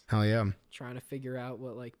tactics. Hell yeah. Trying to figure out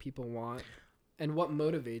what like people want and what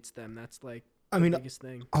motivates them. That's like the biggest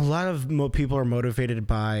thing. A lot of people are motivated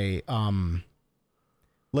by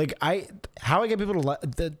like how I get people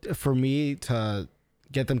to for me to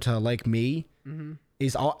get them to like me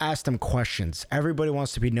is I'll ask them questions. Everybody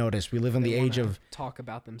wants to be noticed. We live in the age of talk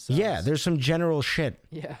about themselves. Yeah, there's some general shit.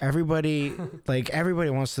 Yeah. Everybody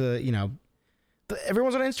wants to,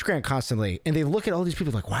 everyone's on Instagram constantly and they look at all these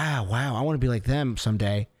people like, wow, I want to be like them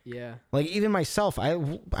someday. Yeah. Like even myself, I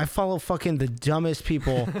follow fucking the dumbest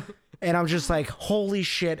people and I'm just like, holy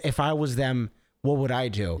shit, if I was them, what would I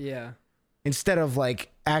do? Yeah. Instead of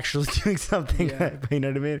like actually doing something, you know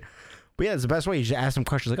what I mean? But yeah, it's the best way. You just ask them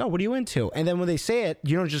questions like, oh, what are you into? And then when they say it,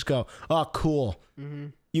 you don't just go, oh, cool. Mm-hmm.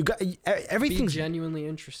 You got everything's be genuinely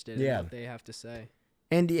interested in what they have to say.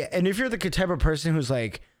 And if you're the type of person who's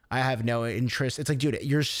like, I have no interest, it's like, dude,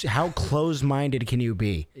 how closed-minded can you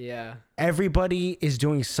be? Yeah. Everybody is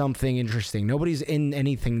doing something interesting. Nobody's in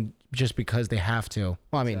anything just because they have to.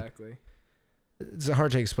 Well, I mean, exactly. It's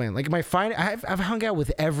hard to explain. Like I've hung out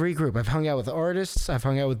with every group. I've hung out with artists. I've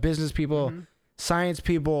hung out with business people, science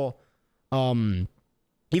people, even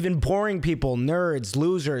boring people, nerds,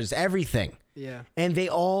 losers, everything. Yeah. And they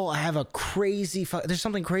all have a crazy... there's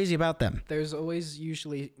something crazy about them. There's always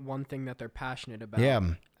usually one thing that they're passionate about. Yeah.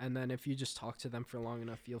 And then if you just talk to them for long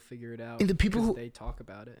enough, you'll figure it out. And the people who... they talk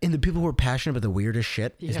about it. And the people who are passionate about the weirdest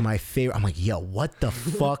shit is my favorite. I'm like, yo, what the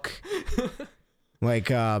fuck?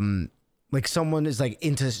 Like someone is like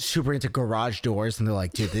super into garage doors and they're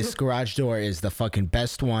like, dude, this garage door is the fucking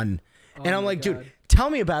best one. And I'm like, dude, tell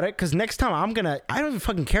me about it. Cause next time I don't even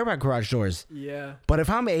fucking care about garage doors. Yeah. But if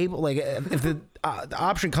I'm able, like if the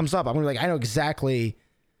option comes up, I'm gonna be like, I know exactly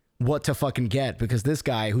what to fucking get because this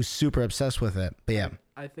guy who's super obsessed with it. But yeah.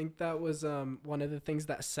 I think that was one of the things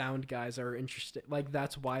that sound guys are interested. Like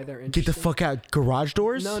that's why they're interested. Get the fuck out. Garage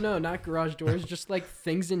doors? No, not garage doors. Just like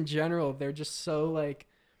things in general. They're just so like,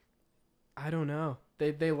 I don't know.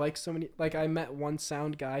 They like so many. Like I met one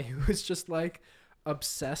sound guy who was just like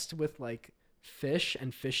obsessed with like fish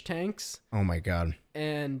and fish tanks. Oh my God.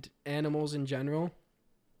 And animals in general,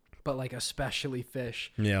 but like especially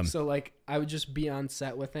fish. Yeah. So like I would just be on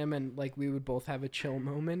set with him and like we would both have a chill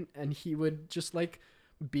moment and he would just like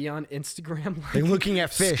be on Instagram like looking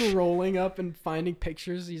at fish, scrolling up and finding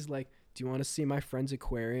pictures. He's like, do you want to see my friend's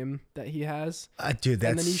aquarium that he has? Dude, that's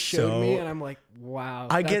and then he showed me and I'm like, wow,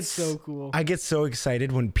 that's so cool. I get so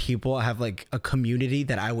excited when people have like a community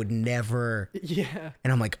that I would never. Yeah.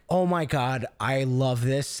 And I'm like, oh my God, I love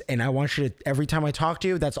this. And I want you to, every time I talk to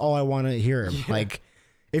you, that's all I want to hear. Yeah. Like,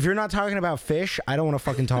 if you're not talking about fish, I don't want to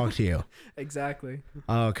fucking talk to you. Exactly.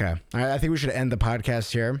 Okay. All right. I think we should end the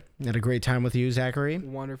podcast here. Had a great time with you, Zachary.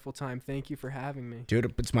 Wonderful time. Thank you for having me.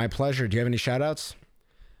 Dude, it's my pleasure. Do you have any shout outs?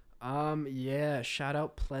 Yeah, shout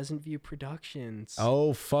out Pleasant View Productions.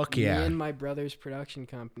 Oh, fuck yeah. Me and my brother's production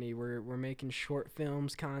company. We're making short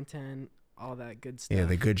films, content, all that good stuff. Yeah,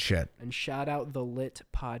 the good shit. And shout out the Lit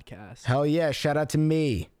Podcast. Hell yeah, shout out to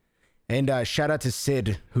me. And shout out to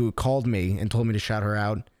Sid, who called me and told me to shout her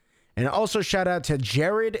out. And also shout out to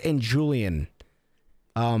Jared and Julian.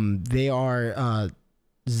 They are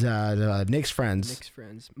Nick's friends. Nick's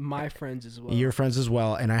friends. My friends as well. Your friends as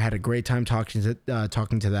well. And I had a great time talking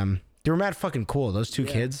to them. They were mad fucking cool, those two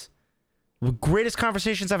kids. The greatest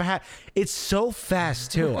conversations I've had. It's so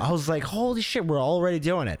fast, too. I was like, holy shit, we're already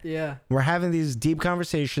doing it. Yeah. We're having these deep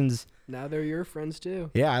conversations. Now they're your friends, too.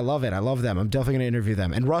 Yeah, I love it. I love them. I'm definitely going to interview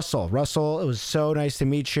them. And Russell, it was so nice to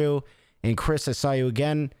meet you. And Chris, I saw you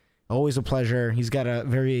again. Always a pleasure. He's got a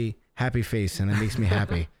very happy face, and it makes me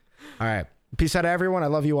happy. All right. Peace out, everyone. I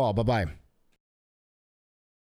love you all. Bye-bye.